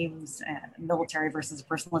regimes, military versus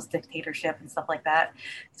personalist dictatorship and stuff like that.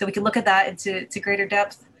 So we could look at that into greater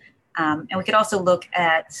depth. And we could also look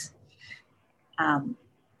at,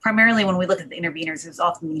 primarily when we look at the interveners, it's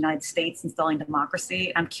often the United States installing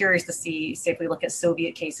democracy. I'm curious to see, say if we look at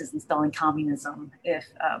Soviet cases installing communism, if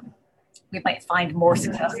we might find more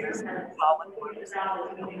successes. I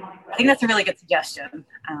think that's a really good suggestion.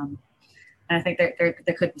 And I think there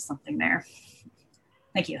could be something there.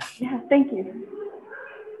 Thank you. Yeah, thank you.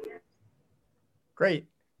 Great.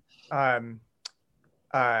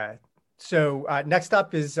 So next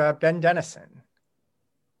up is Ben Dennison.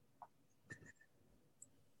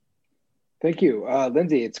 Thank you,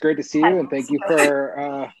 Lindsay. It's great to see you, and thank you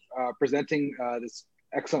for presenting this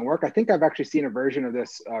excellent work. I think I've actually seen a version of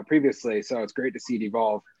this previously, so it's great to see it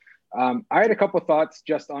evolve. I had a couple of thoughts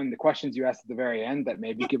just on the questions you asked at the very end that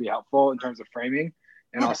maybe could be helpful in terms of framing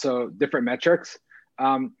and also different metrics.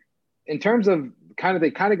 In terms of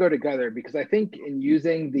they kind of go together, because I think in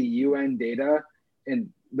using the UN data and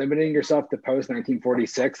limiting yourself to post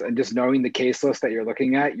 1946 and just knowing the case list that you're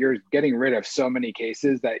looking at, you're getting rid of so many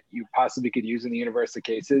cases that you possibly could use in the universe of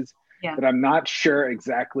cases. Yeah. But I'm not sure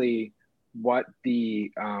exactly what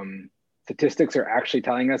the statistics are actually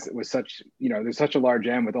telling us. It was such, there's such a large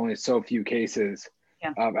M with only so few cases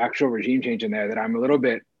of actual regime change in there that I'm a little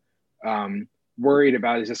bit worried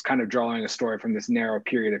about is just kind of drawing a story from this narrow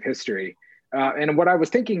period of history. And what I was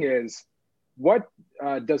thinking is, what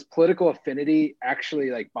does political affinity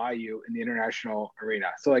actually buy you in the international arena?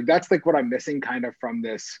 So that's what I'm missing kind of from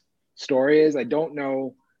this story is I don't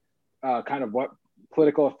know kind of what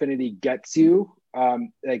political affinity gets you.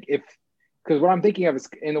 Because what I'm thinking of is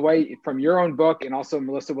in the way from your own book and also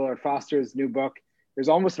Melissa Willard Foster's new book, there's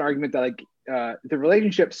almost an argument that the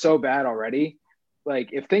relationship's so bad already.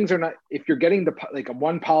 If you're getting a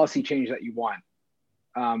one policy change that you want,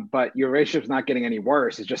 but your relationship's not getting any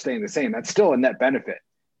worse, it's just staying the same, that's still a net benefit.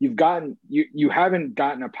 You haven't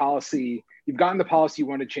gotten a policy, you've gotten the policy you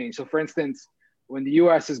want to change. So for instance, when the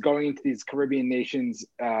US is going into these Caribbean nations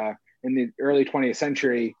in the early 20th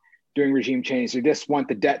century doing regime change, they just want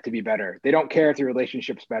the debt to be better. They don't care if the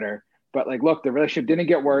relationship's better, but look, the relationship didn't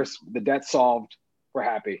get worse, the debt's solved, we're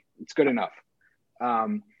happy, it's good enough.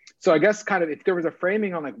 So I guess kind of if there was a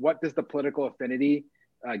framing on what does the political affinity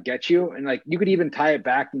get you, and you could even tie it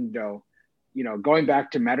back and go, going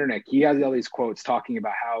back to Metternich, he has all these quotes talking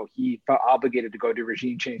about how he felt obligated to go do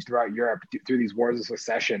regime change throughout Europe through these wars of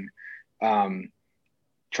secession,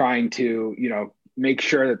 trying to make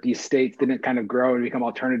sure that these states didn't kind of grow and become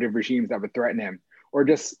alternative regimes that would threaten him, or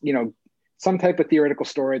just some type of theoretical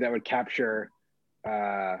story that would capture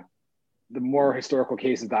the more historical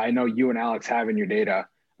cases that I know you and Alex have in your data,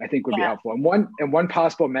 I think would be helpful. And one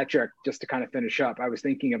possible metric, just to kind of finish up, I was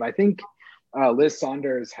thinking of, I think Liz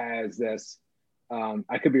Saunders has this,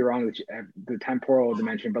 I could be wrong with the temporal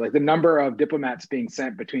dimension, but the number of diplomats being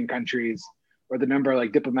sent between countries, or the number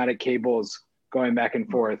of diplomatic cables going back and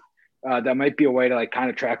forth, that might be a way to kind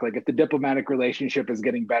of track, if the diplomatic relationship is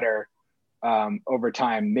getting better over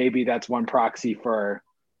time, maybe that's one proxy for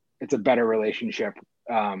it's a better relationship.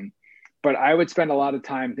 But I would spend a lot of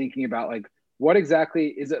time thinking about what exactly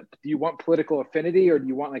is it? Do you want political affinity, or do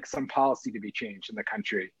you want some policy to be changed in the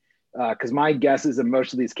country? Because my guess is in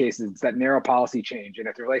most of these cases, it's that narrow policy change. And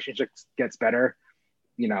if the relationship gets better,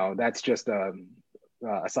 that's just a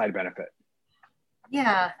side benefit.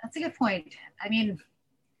 Yeah, that's a good point. I mean,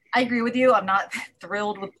 I agree with you. I'm not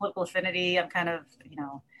thrilled with political affinity. I'm kind of,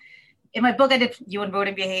 in my book, I did UN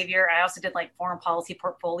voting behavior. I also did foreign policy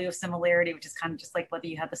portfolio similarity, which is kind of just whether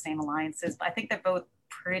you have the same alliances. But I think they're both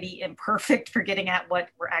pretty imperfect for getting at what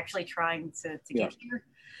we're actually trying to get here.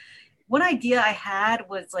 One idea I had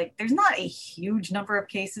was there's not a huge number of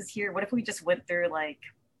cases here. What if we just went through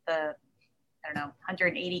the,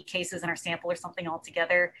 180 cases in our sample or something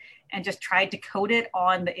altogether and just tried to code it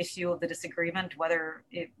on the issue of the disagreement, whether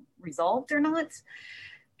it resolved or not.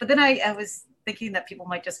 But then I was thinking that people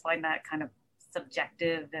might just find that kind of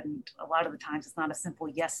subjective, and a lot of the times it's not a simple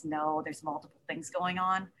yes, no, there's multiple things going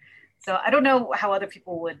on. So I don't know how other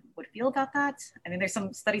people would feel about that. I mean, there's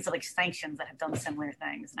some studies of sanctions that have done similar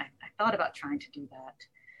things, and I thought about trying to do that.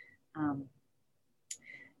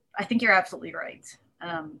 I think you're absolutely right.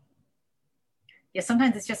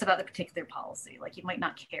 Sometimes it's just about the particular policy. You might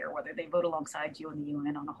not care whether they vote alongside you in the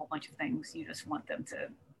UN on a whole bunch of things. You just want them to,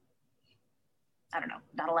 I don't know,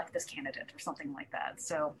 not elect this candidate or something like that.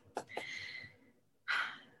 So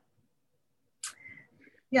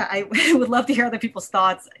yeah, I would love to hear other people's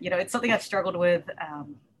thoughts. It's something I've struggled with.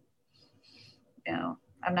 I'm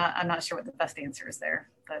not sure what the best answer is there,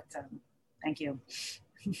 but thank you.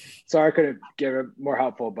 Sorry, I couldn't give it more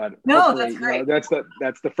helpful, but no, that's great. That's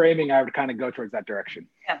the framing. I would kind of go towards that direction.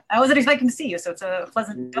 Yeah, I wasn't expecting to see you, so it's a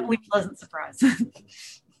doubly pleasant surprise.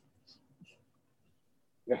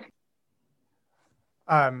 Yeah.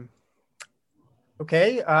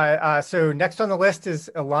 Okay. So next on the list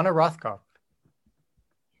is Ilana Rothkopf.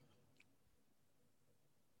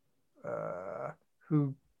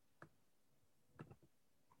 Who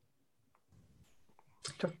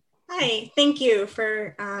Hi, thank you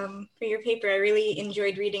for your paper. I really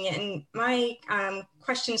enjoyed reading it, and my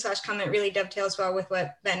question / comment really dovetails well with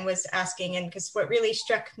what Ben was asking. And because what really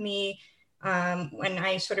struck me when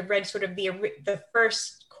I sort of read sort of the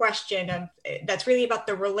first question of that's really about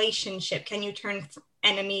the relationship. Can you turn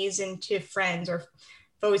enemies into friends or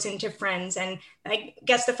foes into friends? And I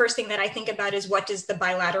guess the first thing that I think about is what does the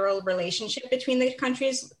bilateral relationship between the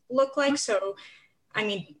countries look like? So I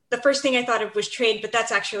mean, the first thing I thought of was trade, but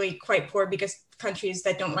that's actually quite poor because countries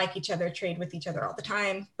that don't like each other trade with each other all the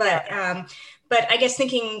time. But I guess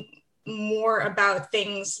thinking more about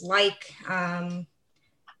things like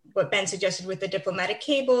what Ben suggested with the diplomatic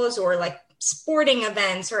cables or like sporting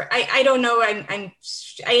events, or I don't know, I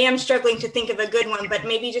am struggling to think of a good one, but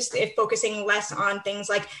maybe just focusing less on things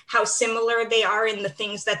like how similar they are in the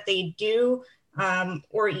things that they do.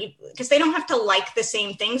 Or because they don't have to like the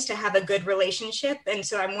same things to have a good relationship. And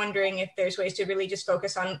so I'm wondering if there's ways to really just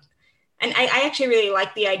focus on, and I actually really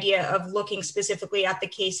like the idea of looking specifically at the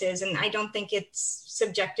cases. And I don't think it's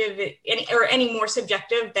subjective or any more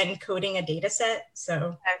subjective than coding a data set.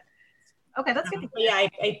 So. Okay, that's good. But yeah,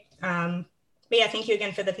 thank you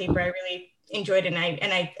again for the paper. I really enjoyed it. And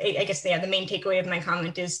I guess, the main takeaway of my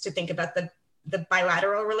comment is to think about the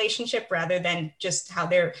bilateral relationship rather than just how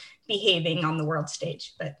they're behaving on the world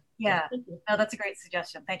stage. But yeah, no, that's a great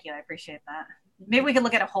suggestion. Thank you. I appreciate that. Maybe we can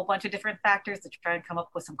look at a whole bunch of different factors to try and come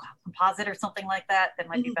up with some composite or something like that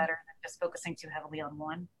might be better than just focusing too heavily on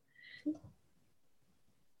one.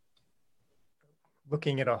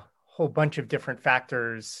 Looking at a whole bunch of different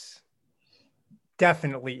factors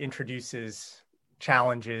definitely introduces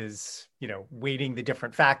challenges, weighting the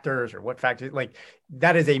different factors or what factors, like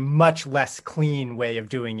that is a much less clean way of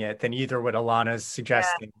doing it than either what Alana's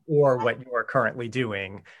suggesting or what you're currently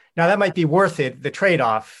doing. Now that might be worth it, the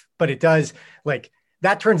trade-off, but it does, like,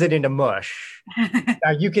 that turns it into mush.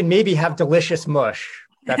 Now you can maybe have delicious mush,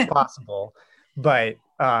 that's possible, but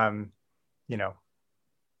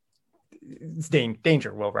it's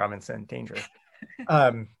danger, Will Robinson, danger.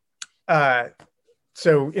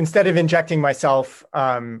 So instead of injecting myself,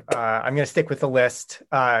 I'm going to stick with the list,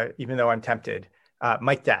 even though I'm tempted.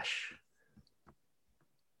 Mike Dash.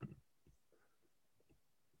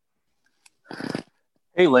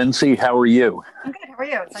 Hey, Lindsay, how are you? I'm good. How are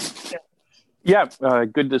you? It's nice to see you. Yeah,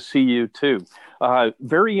 good to see you too.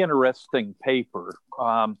 Very interesting paper.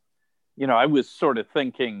 I was sort of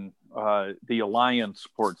thinking the Alliance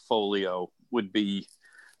portfolio would be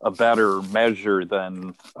a better measure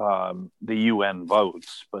than the UN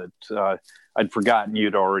votes, but I'd forgotten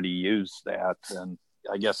you'd already used that, and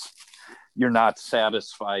I guess you're not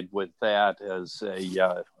satisfied with that as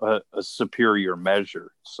a superior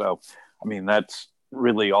measure. So, I mean, that's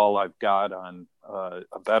really all I've got on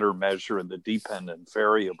a better measure of the dependent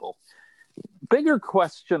variable. Bigger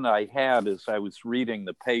question I had as I was reading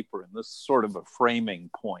the paper, and this is sort of a framing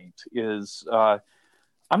point, is I'm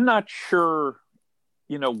not sure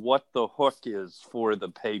what the hook is for the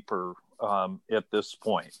paper at this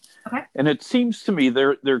point. Okay. And it seems to me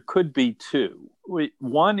there could be two.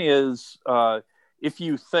 One is if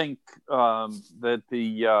you think that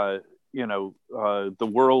the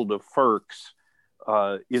world of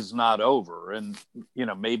FERCs is not over, and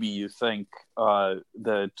maybe you think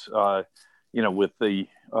that with the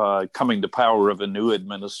coming to power of a new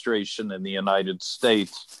administration in the United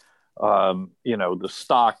States, the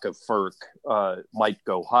stock of FERC might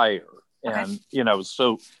go higher. Okay. And,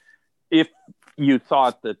 so if you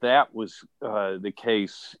thought that was the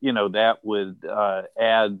case, that would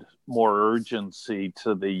add more urgency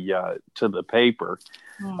to the paper.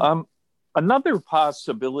 Another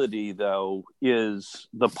possibility, though, is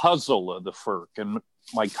the puzzle of the FERC. And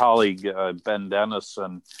my colleague, Ben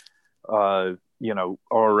Dennison,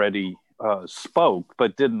 already spoke,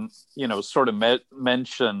 but didn't, sort of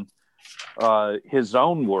mention his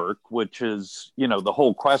own work, which is, the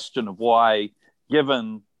whole question of why,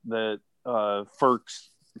 given that FERCs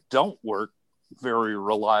don't work very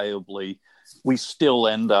reliably, we still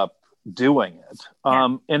end up doing it.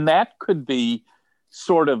 Yeah. And that could be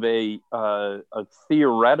sort of a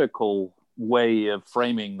theoretical way of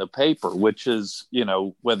framing the paper, which is,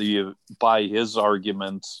 whether you buy his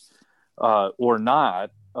arguments or not,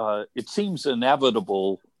 it seems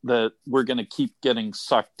inevitable that we're going to keep getting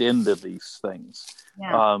sucked into these things.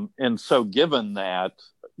 Yeah. And so given that,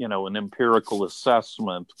 an empirical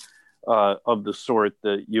assessment of the sort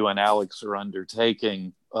that you and Alex are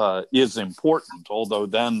undertaking is important, although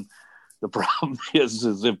then the problem is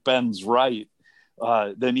if Ben's right,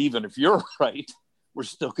 then even if you're right, we're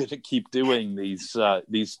still going to keep doing these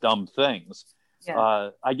dumb things.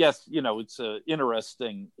 I guess, it's an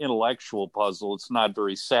interesting intellectual puzzle. It's not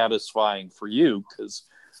very satisfying for you because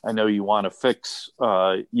I know you want to fix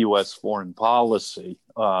U.S. foreign policy,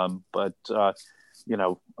 but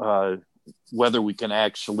whether we can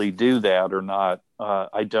actually do that or not,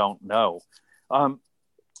 I don't know.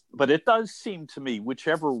 But it does seem to me,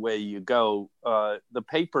 whichever way you go, the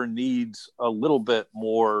paper needs a little bit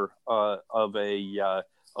more of a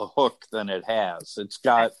hook than it has. It's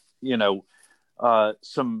got,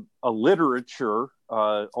 some literature,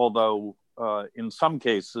 although in some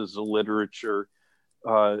cases a literature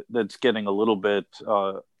that's getting a little bit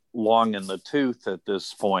long in the tooth at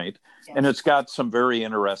this point. Yeah. And it's got some very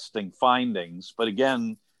interesting findings. But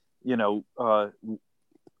again,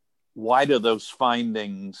 why do those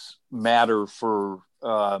findings matter for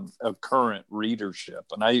a current readership?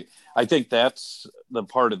 And I think that's the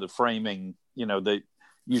part of the framing, that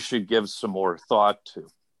you should give some more thought to.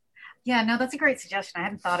 Yeah, no, that's a great suggestion. I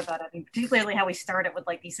hadn't thought about it. I mean, particularly how we started with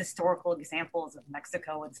like these historical examples of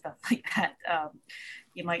Mexico and stuff like that.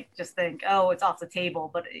 You might just think, oh, it's off the table,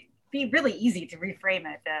 but it'd be really easy to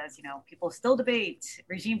reframe it as, people still debate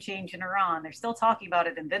regime change in Iran. They're still talking about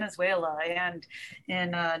it in Venezuela and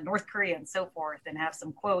in North Korea and so forth, and have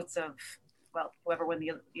some quotes of, well, whoever won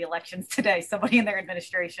the elections today, somebody in their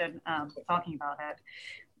administration talking about it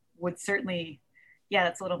would certainly, yeah,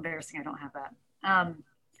 it's a little embarrassing. I don't have that.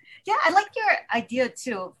 Yeah, I like your idea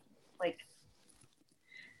too, like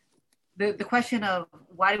the question of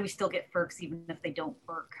why do we still get FERCs even if they don't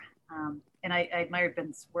work? And I admired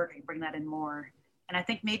Ben's work. I bring that in more. And I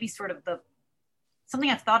think maybe sort of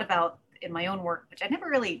something I've thought about in my own work, which I never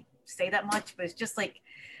really say that much, but it's just like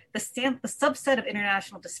the subset of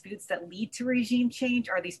international disputes that lead to regime change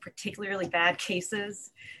are these particularly bad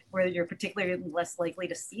cases where you're particularly less likely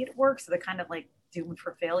to see it work. So they're kind of like doomed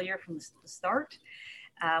for failure from the start.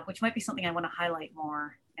 Which might be something I want to highlight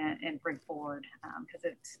more and bring forward because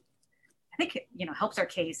I think it, helps our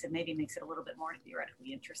case and maybe makes it a little bit more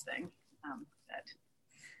theoretically interesting. That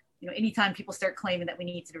anytime people start claiming that we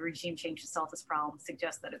need to do regime change to solve this problem,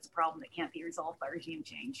 suggests that it's a problem that can't be resolved by regime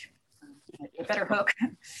change. A better hook.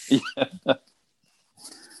 Yeah.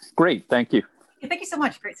 Great, thank you. Yeah, thank you so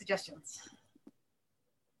much. Great suggestions.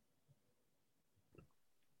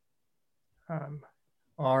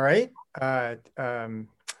 All right. I'm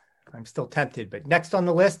still tempted, but next on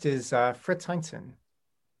the list is Fritz Heinzen.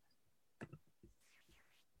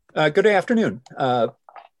 Good afternoon.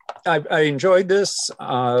 I enjoyed this.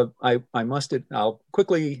 I'll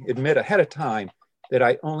quickly admit ahead of time that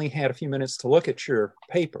I only had a few minutes to look at your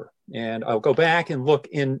paper, and I'll go back and look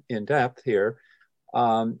in depth here.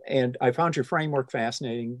 And I found your framework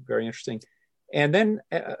fascinating, very interesting. And then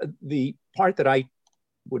the part that I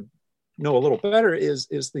would know a little better is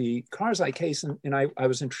the Karzai case, and I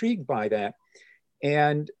was intrigued by that,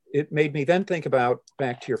 and it made me then think about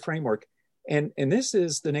back to your framework, and this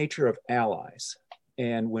is the nature of allies,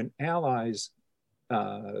 and when allies,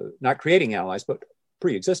 not creating allies, but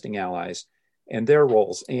pre-existing allies, and their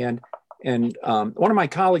roles, and one of my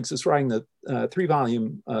colleagues is writing the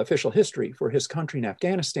 3-volume official history for his country in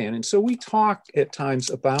Afghanistan, and so we talk at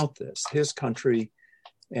times about this, his country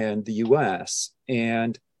and the U.S.,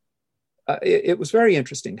 and it was very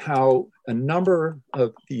interesting how a number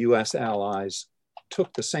of the U.S. allies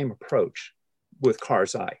took the same approach with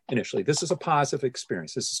Karzai initially. This is a positive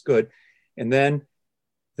experience. This is good. And then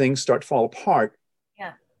things start to fall apart.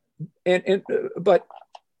 Yeah. But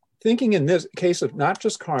thinking in this case of not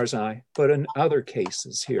just Karzai, but in other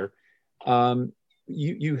cases here,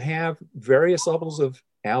 you have various levels of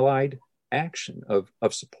allied action, of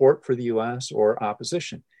support for the U.S. or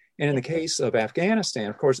opposition. And in the case of Afghanistan,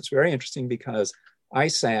 of course, it's very interesting because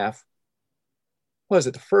ISAF was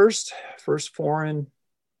it the first foreign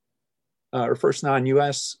or first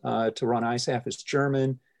non-U.S. To run ISAF is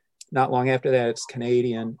German. Not long after that, it's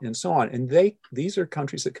Canadian, and so on. And these are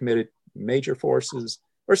countries that committed major forces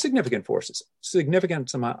or significant forces,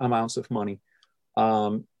 significant amounts of money,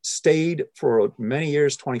 stayed for many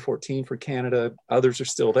years. 2014 for Canada, others are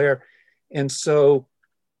still there, and so.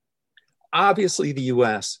 Obviously, the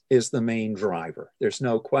U.S. is the main driver. There's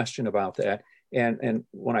no question about that. And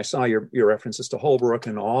when I saw your references to Holbrooke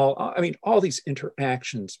and all these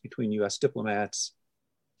interactions between U.S. diplomats,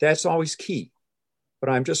 that's always key. But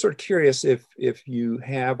I'm just sort of curious if you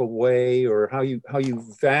have a way or how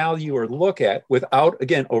you value or look at, without,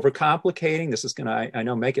 again, overcomplicating. This is going to, I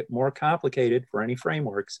know, make it more complicated for any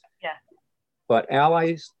frameworks. Yeah. But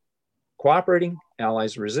allies cooperating,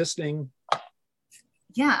 allies resisting.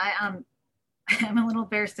 Yeah, I'm a little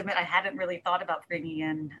embarrassed to admit I hadn't really thought about bringing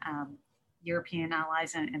in European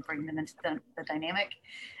allies and bringing them into the dynamic.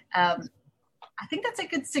 I I think that's a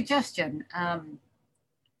good suggestion.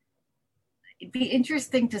 It'd be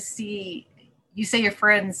interesting to see, you say your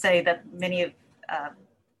friends say that many of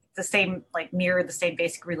the same, like mirror the same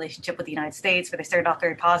basic relationship with the United States, where they started off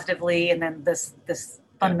very positively, and then this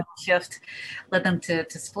fundamental shift led them to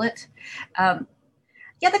split. Yeah,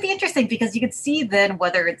 that'd be interesting, because you could see then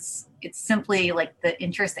whether it's simply like the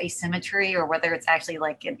interest asymmetry, or whether it's actually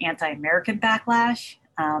like an anti-American backlash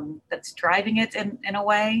that's driving it in a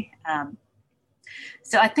way.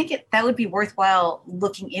 So I think that would be worthwhile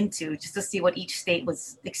looking into, just to see what each state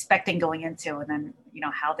was expecting going into, and then,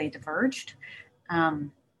 how they diverged.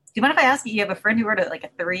 Do you mind if I ask you have a friend who wrote a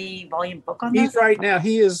 3-volume book on this? He's right now,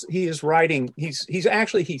 he is writing, he's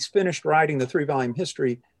finished writing the 3-volume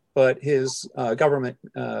history, but his government,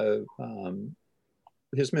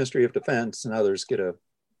 his Ministry of Defense and others get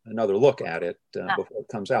another look at it before it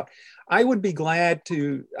comes out. I would be glad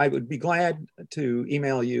to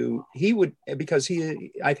email you. He would, because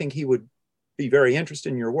I think he would be very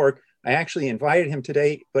interested in your work. I actually invited him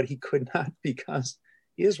today, but he could not, because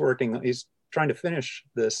he's trying to finish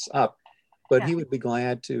this up, but he would be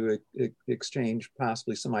glad to exchange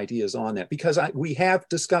possibly some ideas on that, because we have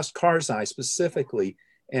discussed Karzai specifically,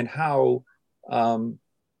 and how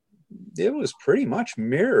it was pretty much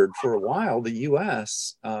mirrored for a while, the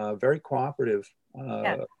U.S. Very cooperative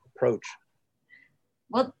approach.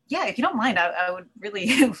 Well, yeah, if you don't mind, I would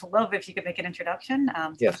really love if you could make an introduction.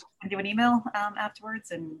 Yes. Send you an email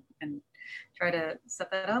afterwards and try to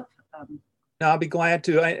set that up. No, I'll be glad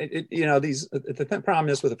to. The problem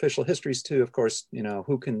is with official histories too, of course,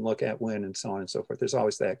 who can look at when and so on and so forth. There's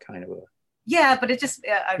always that kind of a but it just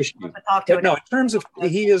I issue. want to talk to it. No, in terms of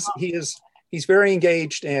he's very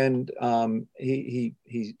engaged, and he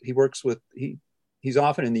works with he's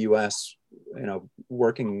often in the U.S.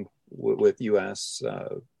 Working with U.S.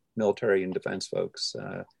 Military and defense folks.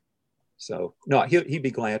 So no, he'd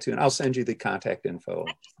be glad to, and I'll send you the contact info.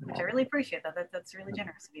 I really appreciate that. That's really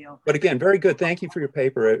generous of you. But again, very good. Thank you for your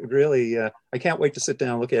paper. It really, I can't wait to sit down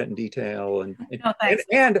and look at it in detail and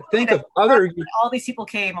think of other. All these people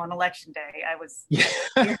came on election day. I was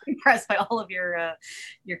very impressed by all of your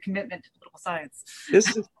commitment to political science.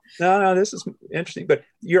 This is interesting. But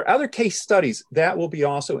your other case studies, that will be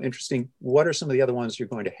also interesting. What are some of the other ones you're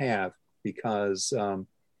going to have? Because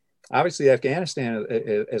obviously, Afghanistan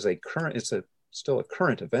is still a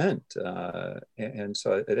current event, and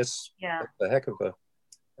so it's a heck of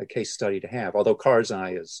a case study to have. Although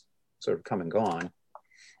Karzai is sort of come and gone.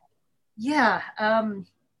 Yeah, I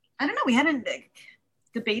don't know. We hadn't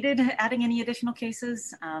debated adding any additional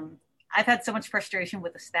cases. I've had so much frustration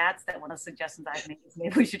with the stats that one of the suggestions I've made is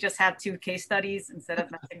maybe we should just have 2 case studies instead of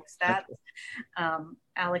messing with stats.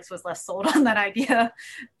 Alex was less sold on that idea,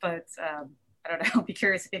 but. I don't know. I'll be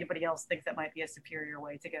curious if anybody else thinks that might be a superior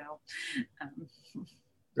way to go.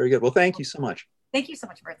 Very good. Well, thank you so much. Thank you so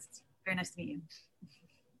much, Brett. It's very nice to meet you.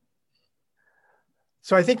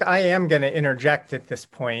 So I think I am going to interject at this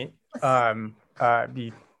point.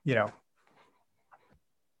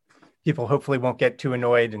 People hopefully won't get too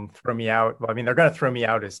annoyed and throw me out. Well, I mean, they're going to throw me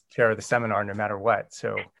out as chair of the seminar no matter what.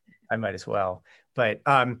 So I might as well. But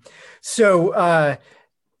I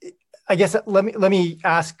guess let me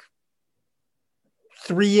ask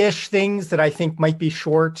 3-ish things that I think might be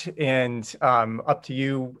short, and up to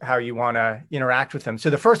you how you want to interact with them. So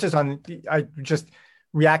the first is just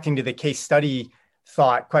reacting to the case study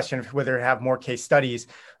question of whether to have more case studies.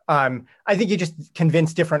 I think you just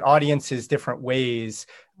convince different audiences different ways,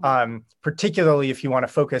 particularly if you want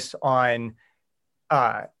to focus on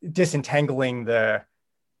disentangling the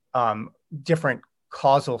different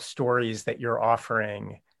causal stories that you're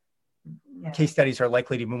offering. Case studies are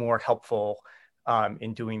likely to be more helpful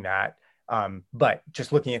in doing that. But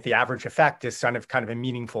just looking at the average effect is kind of a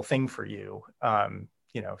meaningful thing for you.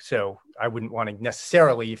 So I wouldn't want to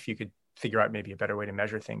necessarily, if you could figure out maybe a better way to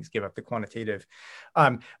measure things, give up the quantitative.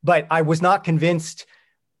 But I was not convinced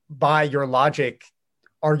by your logic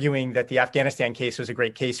arguing that the Afghanistan case was a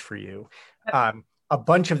great case for you. A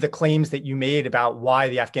bunch of the claims that you made about why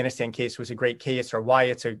the Afghanistan case was a great case, or why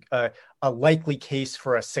it's a likely case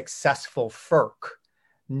for a successful FERC,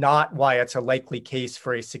 not why it's a likely case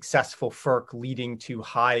for a successful FERC leading to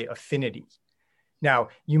high affinity. Now,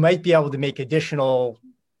 you might be able to make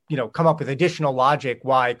come up with additional logic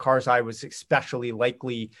why Karzai was especially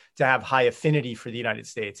likely to have high affinity for the United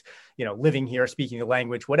States. Living here, speaking the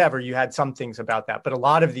language, whatever, you had some things about that. But a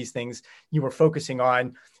lot of these things you were focusing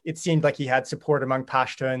on, it seemed like he had support among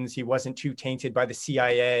Pashtuns, he wasn't too tainted by the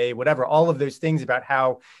CIA, whatever. All of those things about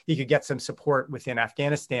how he could get some support within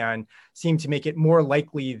Afghanistan seemed to make it more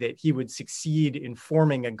likely that he would succeed in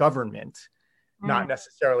forming a government not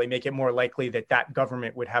necessarily make it more likely that that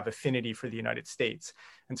government would have affinity for the United States.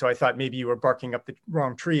 And so I thought maybe you were barking up the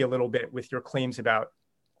wrong tree a little bit with your claims about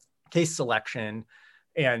case selection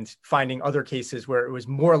and finding other cases where it was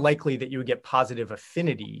more likely that you would get positive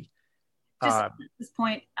affinity. Just at this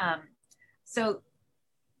point, so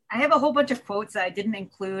I have a whole bunch of quotes that I didn't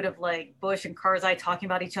include of like Bush and Karzai talking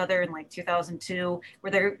about each other in like 2002,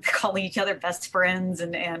 where they're calling each other best friends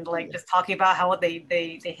and like just talking about how they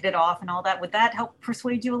hit it off and all that. Would that help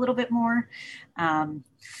persuade you a little bit more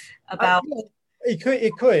about?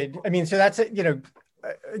 It could. I mean, so that's, you know,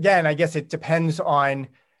 again, I guess it depends on,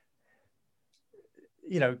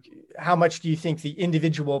 you know, how much do you think the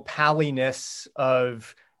individual palliness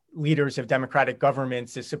of leaders of democratic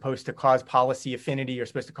governments is supposed to cause policy affinity or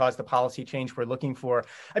supposed to cause the policy change we're looking for.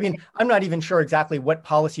 I mean, I'm not even sure exactly what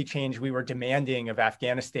policy change we were demanding of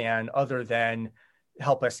Afghanistan other than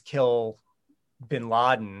help us kill bin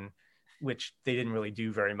Laden, which they didn't really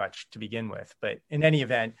do very much to begin with. But in any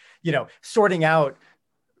event, you know, sorting out,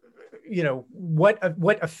 you know, what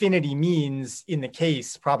affinity means in the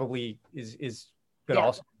case probably is could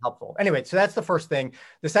also be helpful. Anyway, so that's the first thing.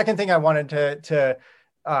 The second thing I wanted to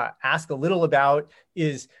ask a little about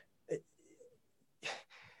is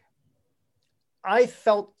I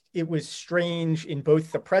felt it was strange in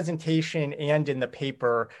both the presentation and in the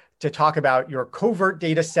paper to talk about your covert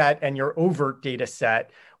data set and your overt data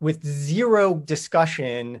set with zero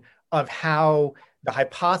discussion of how the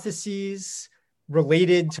hypotheses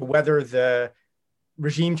related to whether the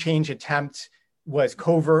regime change attempt was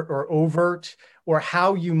covert or overt, or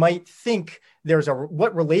how you might think there's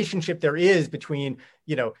what relationship there is between,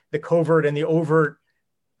 you know, the covert and the overt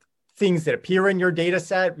things that appear in your data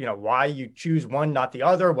set, you know, why you choose one, not the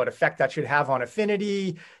other, what effect that should have on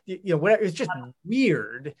affinity, you know, whatever. It's just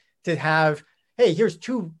weird to have, hey, here's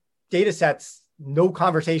two data sets, no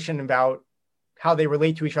conversation about how they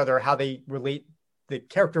relate to each other, how they relate, the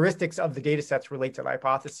characteristics of the data sets relate to the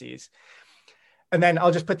hypotheses. And then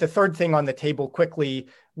I'll just put the third thing on the table quickly,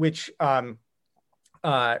 which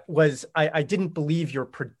was I didn't believe your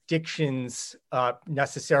predictions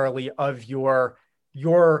necessarily of your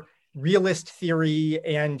realist theory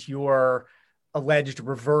and your alleged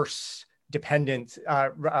reverse dependence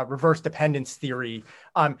theory.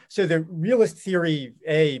 So the realist theory,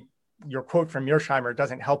 your quote from Mearsheimer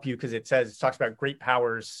doesn't help you because it talks about great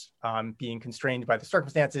powers being constrained by the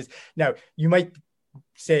circumstances. Now, you might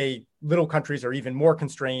say little countries are even more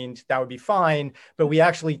constrained, that would be fine, but we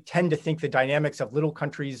actually tend to think the dynamics of little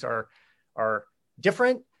countries are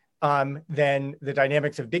different than the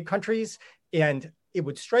dynamics of big countries. And it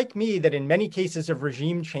would strike me that in many cases of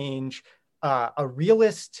regime change, a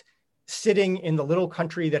realist sitting in the little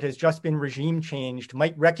country that has just been regime changed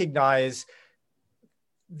might recognize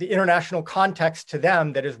the international context to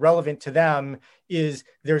them that is relevant to them is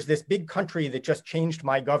there's this big country that just changed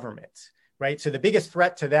my government. Right. So the biggest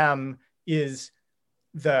threat to them is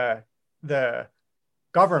the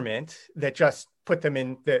government that just put them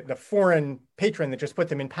in, the foreign patron that just put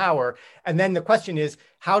them in power. And then the question is,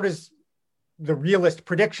 how does the realist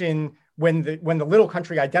prediction, when the little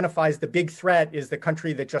country identifies the big threat is the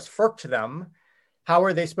country that just FERC'd them, how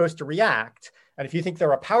are they supposed to react? And if you think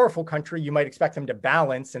they're a powerful country, you might expect them to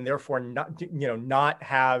balance and therefore not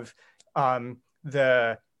have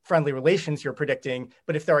the friendly relations you're predicting.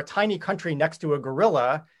 But if they're a tiny country next to a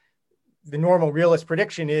gorilla, the normal realist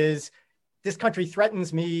prediction is this country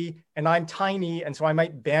threatens me and I'm tiny, and so I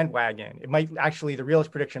might bandwagon. It might actually, the realist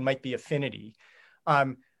prediction might be affinity.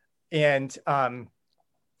 I kind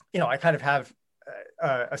of have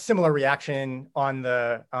a similar reaction on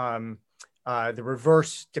the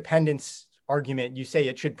reverse dependence argument. You say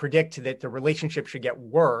it should predict that the relationship should get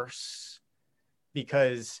worse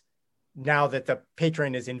because now that the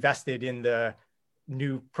patron is invested in the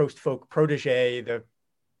new post-FERC protege, the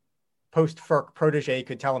post-FERC protege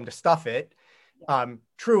could tell him to stuff it.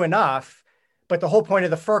 True enough, but the whole point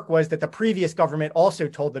of the FERC was that the previous government also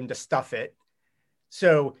told them to stuff it.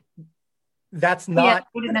 So that's not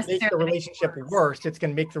going to make the relationship worse. It's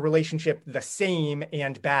going to make the relationship the same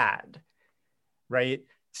and bad, right?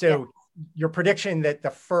 So your prediction that the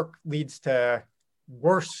FERC leads to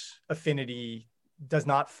worse affinity does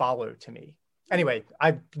not follow to me. Anyway,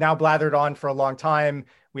 I've now blathered on for a long time.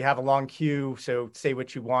 We have a long queue, so say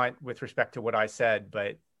what you want with respect to what I said,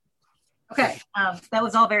 but. Okay, that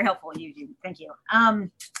was all very helpful, Eugene. Thank you.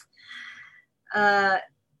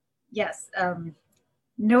 Yes,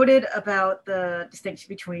 noted about the distinction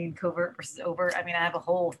between covert versus overt. I mean, I have a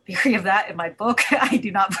whole theory of that in my book. I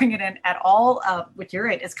do not bring it in at all, which you're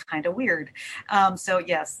right, is kind of weird. So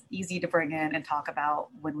yes, easy to bring in and talk about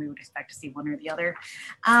when we would expect to see one or the other.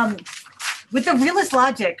 with the realist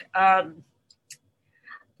logic,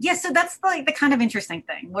 yeah, so that's like the kind of interesting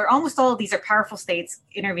thing where almost all of these are powerful states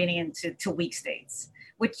intervening into weak states,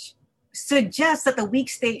 which suggests that the weak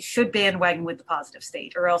state should bandwagon with the positive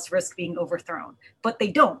state or else risk being overthrown. But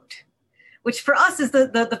they don't, which for us is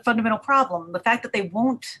the fundamental problem. The fact that they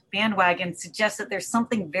won't bandwagon suggests that there's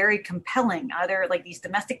something very compelling, either like these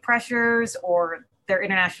domestic pressures or their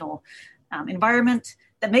international environment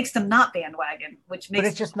that makes them not bandwagon, which makes— But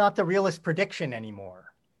it's just not the realist prediction anymore.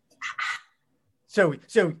 So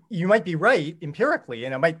you might be right empirically,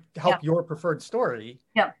 and it might help your preferred story.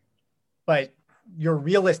 Yeah. But your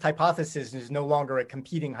realist hypothesis is no longer a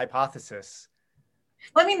competing hypothesis.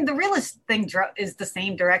 Well, I mean, the realist thing is the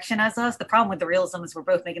same direction as us. The problem with the realism is we're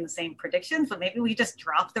both making the same predictions, but maybe we just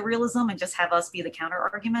drop the realism and just have us be the counter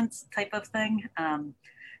arguments type of thing.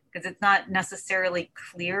 Because it's not necessarily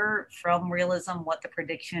clear from realism what the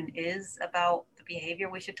prediction is about the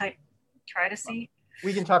behavior we should try to see.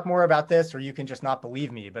 We can talk more about this, or you can just not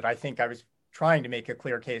believe me, but I think I was trying to make a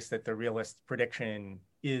clear case that the realist prediction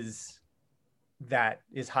is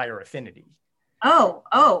higher affinity. Oh,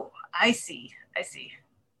 I see.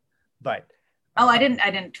 But I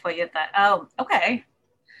didn't quite get that. Oh, okay.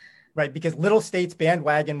 Right, because little states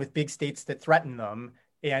bandwagon with big states that threaten them,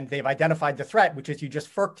 and they've identified the threat, which is you just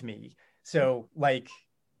furked me. So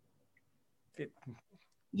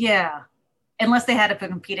yeah. Unless they had a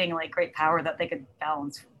competing like great power that they could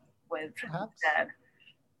balance with instead.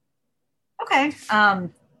 Okay.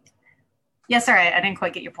 Yeah, sorry, I didn't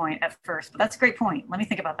quite get your point at first, but that's a great point. Let me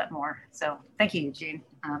think about that more. So thank you, Eugene.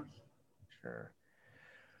 Sure.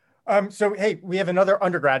 So, hey, we have another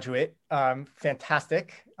undergraduate.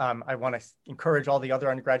 Fantastic. I want to encourage all the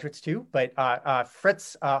other undergraduates too, but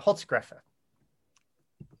Fritz Holzgreffe.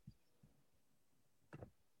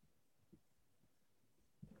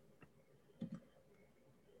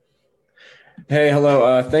 Hey,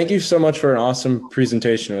 hello. Thank you so much for an awesome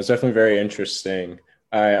presentation. It was definitely very interesting.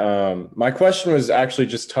 My question was actually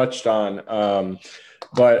just touched on,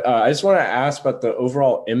 but I just want to ask about the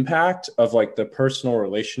overall impact of like the personal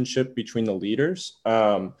relationship between the leaders.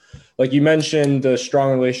 Like you mentioned, the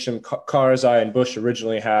strong relationship Karzai and Bush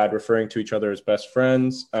originally had, referring to each other as best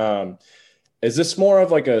friends. Is this more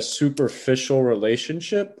of like a superficial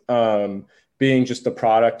relationship, being just the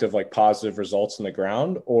product of like positive results on the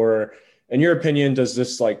ground? Or in your opinion, does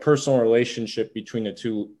this like personal relationship between the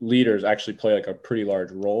two leaders actually play like a pretty large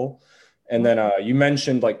role? And then you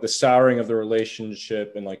mentioned like the souring of the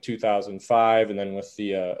relationship in like 2005, and then with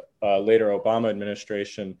the later Obama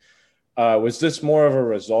administration. Was this more of a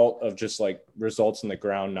result of just like results on the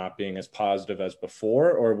ground not being as positive as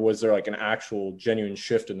before, or was there like an actual genuine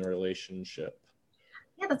shift in the relationship?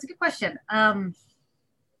 Yeah, that's a good question.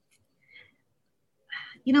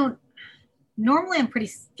 Normally I'm pretty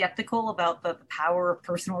skeptical about the power of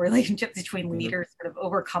personal relationships between leaders sort of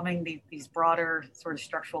overcoming these broader sort of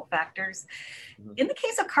structural factors. In the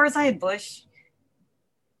case of Karzai and Bush,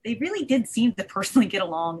 they really did seem to personally get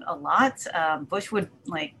along a lot. Bush would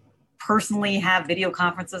like personally have video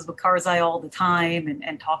conferences with Karzai all the time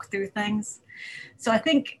and talk through things. So I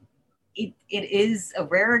think it is a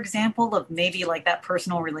rare example of maybe like that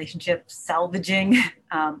personal relationship salvaging,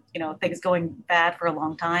 things going bad for a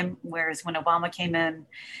long time. Whereas when Obama came in,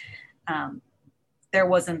 there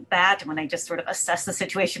wasn't that. When they just sort of assessed the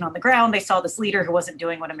situation on the ground, they saw this leader who wasn't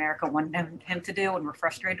doing what America wanted him to do and were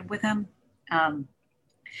frustrated with him.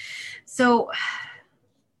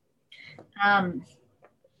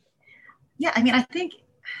 Yeah, I mean, I think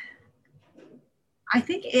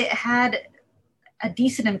it had a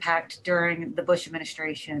decent impact during the Bush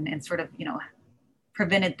administration and sort of,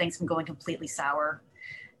 prevented things from going completely sour.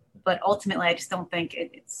 But ultimately, I just don't think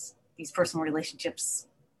it's these personal relationships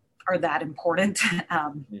are that important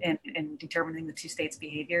in determining the two states'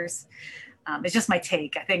 behaviors. It's just my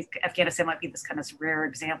take. I think Afghanistan might be this kind of rare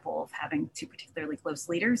example of having two particularly close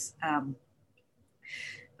leaders.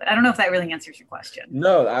 But I don't know if that really answers your question.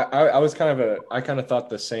 No, I kind of thought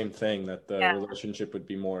the same thing, that the relationship would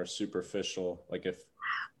be more superficial. Like if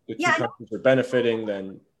the two countries are benefiting,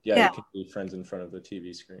 then you can be friends in front of the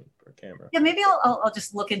TV screen or camera. Yeah, maybe I'll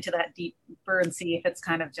just look into that deeper and see if it's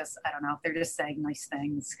kind of just, I don't know, if they're just saying nice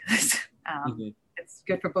things. It's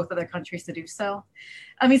good for both of their countries to do so.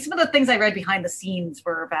 I mean, some of the things I read behind the scenes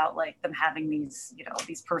were about like them having these,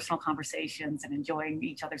 these personal conversations and enjoying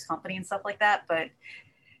each other's company and stuff like that. But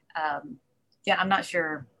I'm not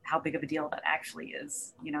sure how big of a deal that actually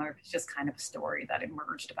is, or if it's just kind of a story that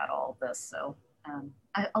emerged about all of this. So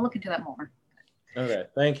I'll look into that more. Okay,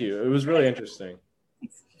 thank you. It was really interesting.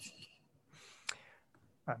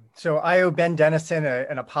 So I owe Ben Dennison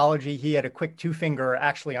an apology. He had a quick two-finger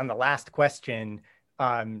actually on the last question,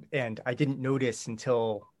 and I didn't notice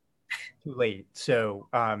until too late. So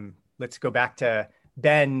let's go back to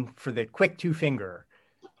Ben for the quick two-finger.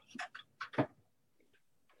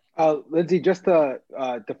 Lindsay, just to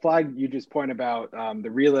flag you just point about the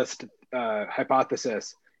realist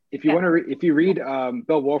hypothesis. If you want to, if you read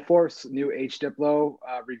Bill Wolforth's new H. Diplo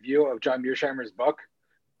review of John Mearsheimer's book,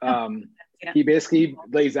 he basically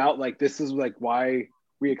lays out like this is like why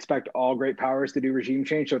we expect all great powers to do regime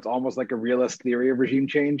change. So it's almost like a realist theory of regime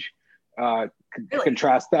change. To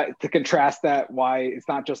contrast that, why it's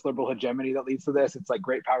not just liberal hegemony that leads to this. It's like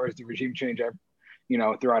great powers do regime change,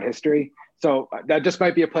 throughout history. So that just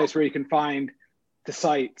might be a place where you can find to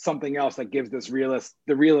cite something else that gives this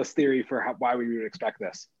the realist theory for why we would expect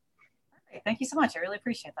this. Perfect. Thank you so much. I really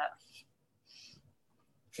appreciate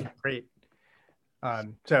that. Great.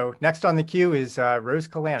 So next on the queue is Rose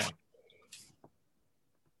Kalanick.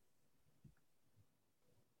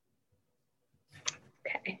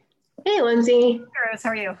 Okay. Hey, Lindsay. Hey, Rose, how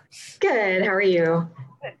are you? Good. How are you?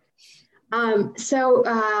 Good. So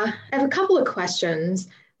I have a couple of questions.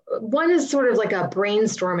 One is sort of like a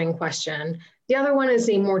brainstorming question. The other one is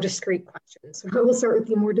a more discrete question. So I will start with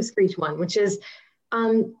the more discrete one, which is,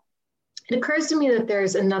 it occurs to me that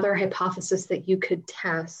there's another hypothesis that you could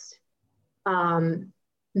test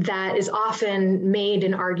that is often made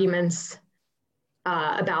in arguments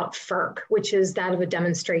about FERC, which is that of a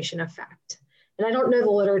demonstration effect. And I don't know the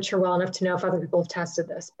literature well enough to know if other people have tested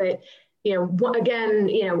this, but again,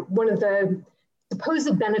 one of the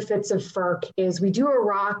supposed benefits of FERC is we do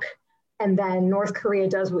Iraq, and then North Korea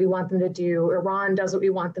does what we want them to do, Iran does what we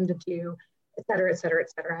want them to do, et cetera, et cetera,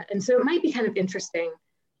 et cetera. And so it might be kind of interesting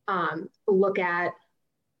to look at,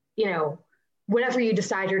 whatever you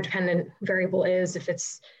decide your dependent variable is, if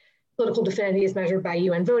it's political affinity as measured by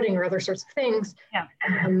UN voting or other sorts of things. Yeah.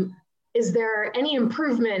 Is there any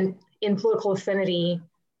improvement in political affinity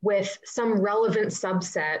with some relevant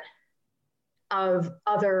subset of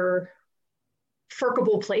other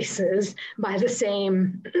FERCable places by the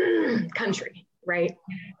same country, right?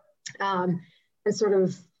 And sort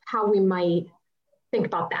of how we might think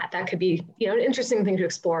about that. That could be, an interesting thing to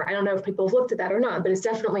explore. I don't know if people have looked at that or not, but it's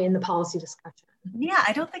definitely in the policy discussion. Yeah,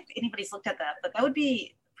 I don't think anybody's looked at that, but that would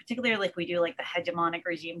be particularly if we do like the hegemonic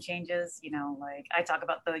regime changes, like I talk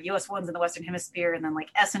about the US ones in the Western Hemisphere, and then like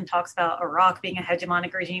Essen talks about Iraq being a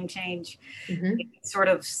hegemonic regime change. Mm-hmm. We can sort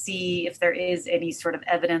of see if there is any sort of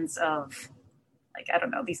evidence of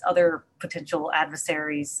these other potential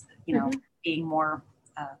adversaries, being more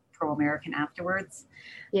pro-American afterwards.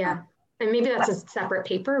 Yeah. And maybe that's a separate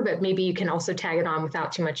paper, but maybe you can also tag it on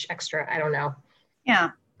without too much extra. I don't know.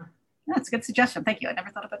 Yeah. That's a good suggestion. Thank you. I never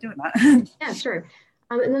thought about doing that. Yeah, sure.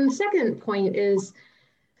 And then the second point is,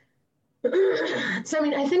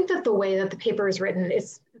 I think that the way that the paper is written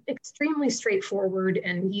is extremely straightforward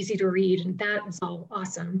and easy to read, and that is all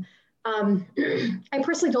awesome. I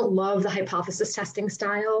personally don't love the hypothesis testing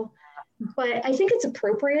style, but I think it's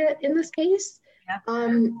appropriate in this case.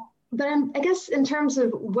 Yeah. But I guess in terms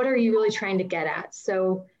of what are you really trying to get at?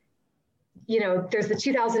 So, there's the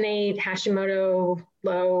 2008 Hashimoto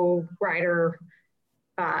Low rider,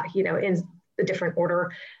 in a different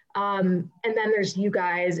order. And then there's you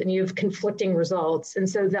guys, and you have conflicting results. And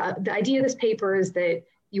so the idea of this paper is that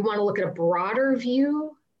you want to look at a broader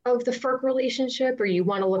view of the FERC relationship, or you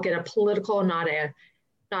want to look at a political, not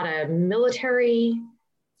a military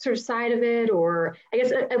sort of side of it? Or I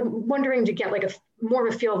guess I'm wondering to get like more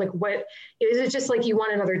of a feel, like what, is it just like you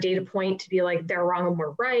want another data point to be like they're wrong and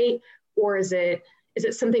we're right? Or is it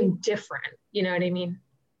something different? You know what I mean?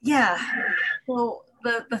 Yeah. Well,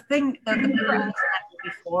 the thing that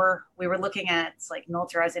before we were looking at like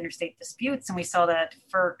militarized interstate disputes, and we saw that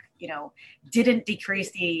FERC, didn't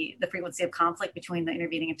decrease the frequency of conflict between the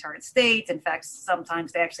intervening and target states. In fact,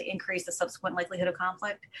 sometimes they actually increase the subsequent likelihood of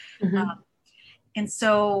conflict. Mm-hmm. And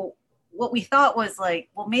so what we thought was like,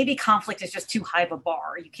 well, maybe conflict is just too high of a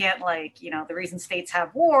bar. You can't the reason states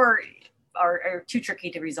have war are too tricky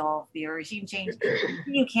to resolve via regime change.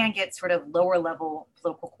 You can get sort of lower level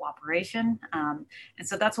political cooperation. And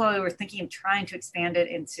so that's why we were thinking of trying to expand it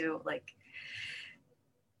into like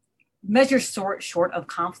measures short of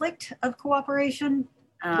conflict of cooperation.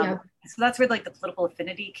 So that's where like the political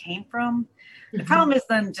affinity came from. Mm-hmm. The problem is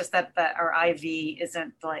then just that our IV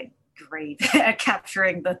isn't like great at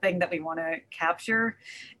capturing the thing that we want to capture.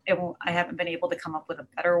 I haven't been able to come up with a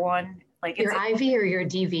better one. Like your IV or your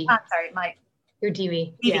DV? I'm sorry, your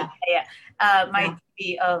DV. Yeah. My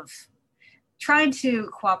DV of trying to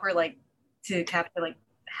cooperate, like to capture like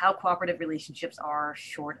how cooperative relationships are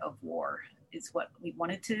short of war. is what we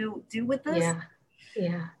wanted to do with this.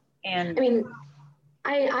 Yeah. And I mean,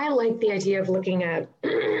 I like the idea of looking at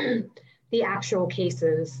the actual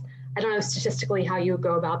cases. I don't know statistically how you would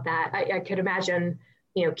go about that. I could imagine,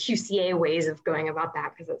 QCA ways of going about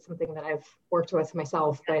that, because it's something that I've worked with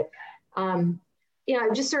myself. But I'm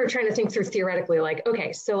just sort of trying to think through theoretically, like,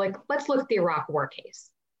 okay, so like, let's look at the Iraq War case.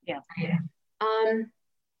 Yeah. I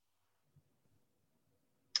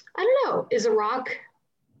don't know. Is Iraq,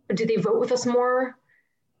 do they vote with us more?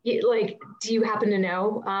 Like, do you happen to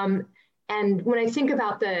know? And when I think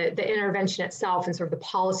about the intervention itself and sort of the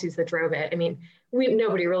policies that drove it, I mean,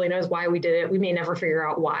 nobody really knows why we did it. We may never figure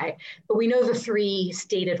out why, but we know the three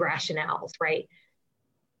stated rationales, right?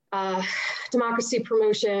 Democracy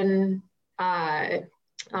promotion,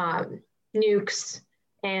 nukes,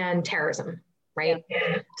 and terrorism, right?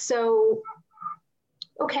 Yeah. So,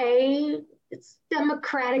 okay, it's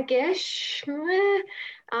democratic-ish,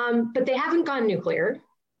 but they haven't gone nuclear.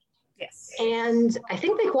 Yes. And I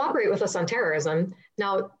think they cooperate with us on terrorism.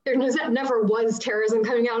 Now, there never was terrorism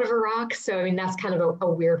coming out of Iraq, so I mean, that's kind of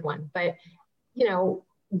a weird one. But,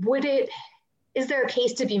 is there a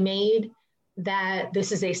case to be made that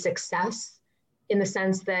this is a success, in the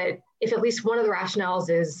sense that if at least one of the rationales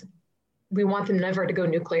is we want them never to go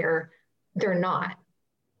nuclear, they're not,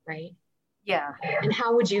 right? Yeah. And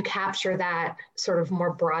how would you capture that sort of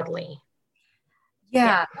more broadly?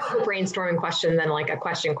 Yeah. A brainstorming question than like a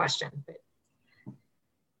question.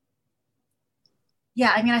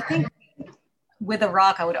 Yeah, I mean, I think with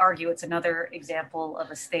Iraq, I would argue it's another example of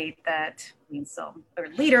a state that means their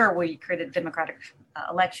leader, we created a democratic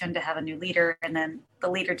election to have a new leader, and then the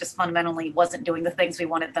leader just fundamentally wasn't doing the things we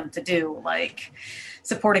wanted them to do, like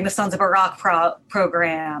supporting the Sons of Iraq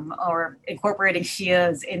program or incorporating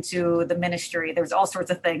Shias into the ministry. There's all sorts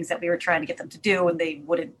of things that we were trying to get them to do and they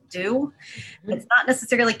wouldn't do. It's not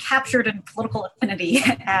necessarily captured in political affinity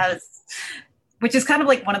which is kind of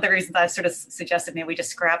like one of the reasons I sort of suggested maybe we just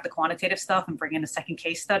scrap the quantitative stuff and bring in a second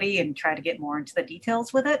case study and try to get more into the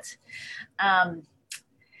details with it. I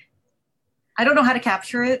don't know how to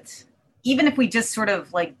capture it. Even if we just sort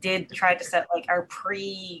of like did try to set like our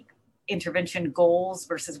pre-intervention goals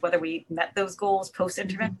versus whether we met those goals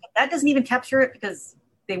post-intervention, that doesn't even capture it, because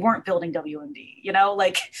they weren't building WMD,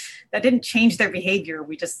 like that didn't change their behavior.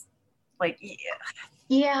 We just like,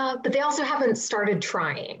 yeah, but they also haven't started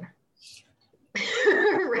trying.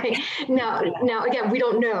 Right. Now, again, we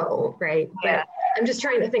don't know, right? Yeah. But I'm just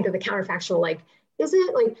trying to think of the counterfactual, like, is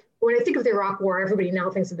it like, when I think of the Iraq War, everybody now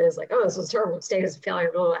thinks of it as like, oh, this was a terrible state, as a failure,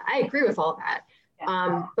 blah, blah, blah. I agree with all that.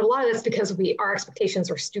 Yeah. But a lot of that's because our expectations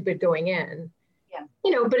were stupid going in. Yeah.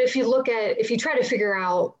 But if you try to figure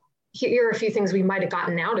out, here are a few things we might have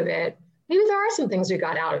gotten out of it, maybe there are some things we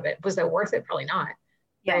got out of it. Was that worth it? Probably not.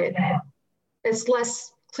 Yeah. But it's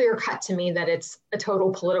less clear cut to me that it's a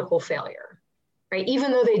total political failure. Right,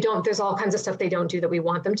 even though there's all kinds of stuff they don't do that we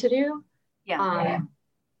want them to do. Yeah.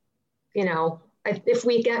 If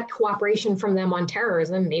we get cooperation from them on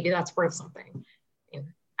terrorism, maybe that's worth something.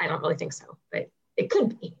 I don't really think so, but it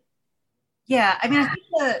could be. Yeah, I mean, I think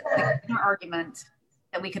the argument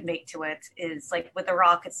that we could make to it is like with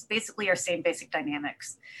Iraq, it's basically our same basic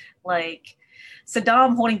dynamics. Like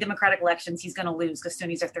Saddam holding democratic elections, he's going to lose because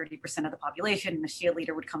Sunnis are 30% of the population, and the Shia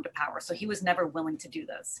leader would come to power. So he was never willing to do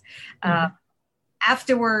this.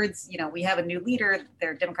 Afterwards, we have a new leader,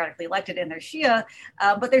 they're democratically elected and they're Shia,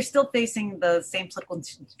 but they're still facing the same political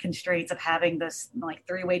constraints of having this like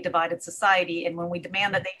three-way divided society. And when we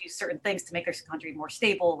demand that they do certain things to make their country more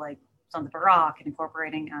stable, like Sons of Iraq and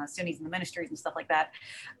incorporating Sunnis in the ministries and stuff like that,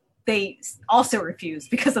 they also refuse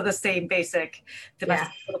because of the same basic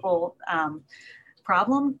domestic political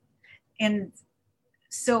problem. And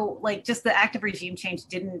so like just the active regime change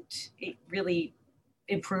didn't really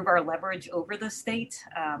improve our leverage over the state.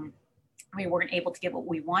 We weren't able to get what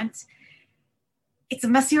we want. It's a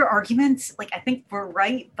messier argument. Like, I think we're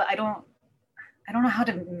right, but I don't know how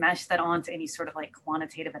to mesh that onto any sort of like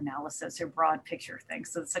quantitative analysis or broad picture thing.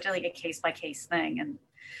 So it's such a case by case thing. And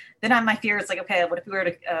then my fear is like, okay, what if we were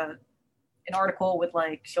to an article with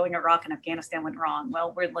like showing Iraq and Afghanistan went wrong?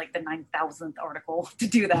 Well, we're like the 9,000th article to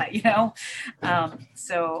do that,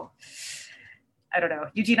 So I don't know.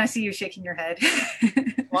 Eugene, I see you shaking your head.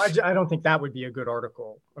 Well, I don't think that would be a good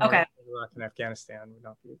article. Okay. Iraq and Afghanistan would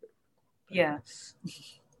not be a good. Yeah.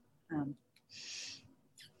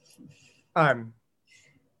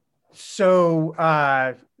 So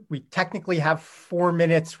we technically have 4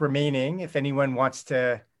 minutes remaining. If anyone wants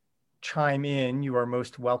to chime in, you are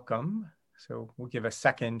most welcome. So we'll give a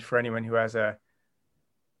second for anyone who has a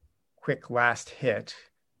quick last hit.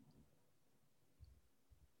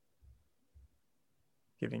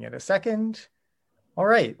 giving it a second. All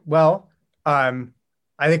right. Well, I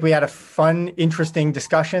think we had a fun, interesting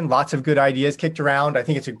discussion. Lots of good ideas kicked around. I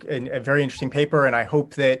think it's a very interesting paper, and I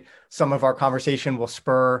hope that some of our conversation will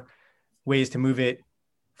spur ways to move it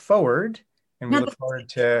forward. And we look forward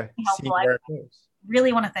to seeing where it goes.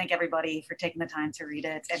 Really want to thank everybody for taking the time to read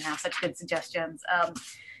it and have such good suggestions.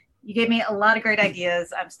 You gave me a lot of great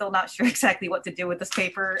ideas. I'm still not sure exactly what to do with this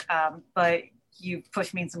paper, but you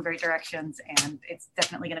pushed me in some great directions, and it's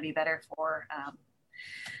definitely going to be better for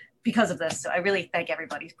because of this. So I really thank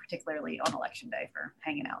everybody, particularly on election day, for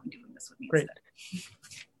hanging out and doing this with me instead.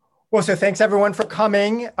 Well, so thanks everyone for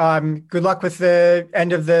coming. Good luck with the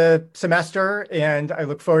end of the semester, and I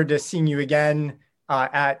look forward to seeing you again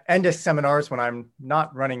at NDISC seminars when I'm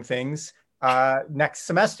not running things next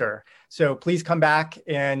semester. So please come back,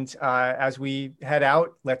 and as we head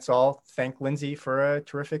out, let's all thank Lindsay for a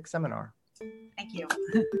terrific seminar. Thank you.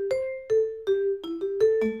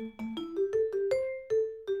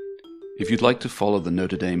 If you'd like to follow the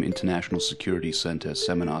Notre Dame International Security Center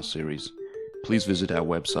seminar series, please visit our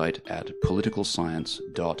website at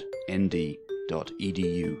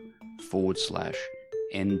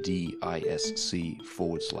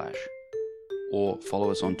politicalscience.nd.edu/NDISC/, or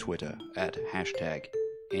follow us on Twitter at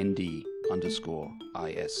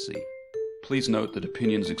 #ND_ISC. Please note that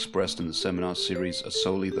opinions expressed in the seminar series are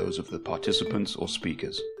solely those of the participants or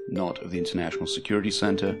speakers, not of the International Security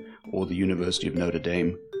Center or the University of Notre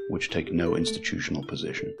Dame, which take no institutional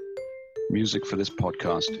position. Music for this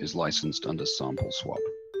podcast is licensed under Sample Swap.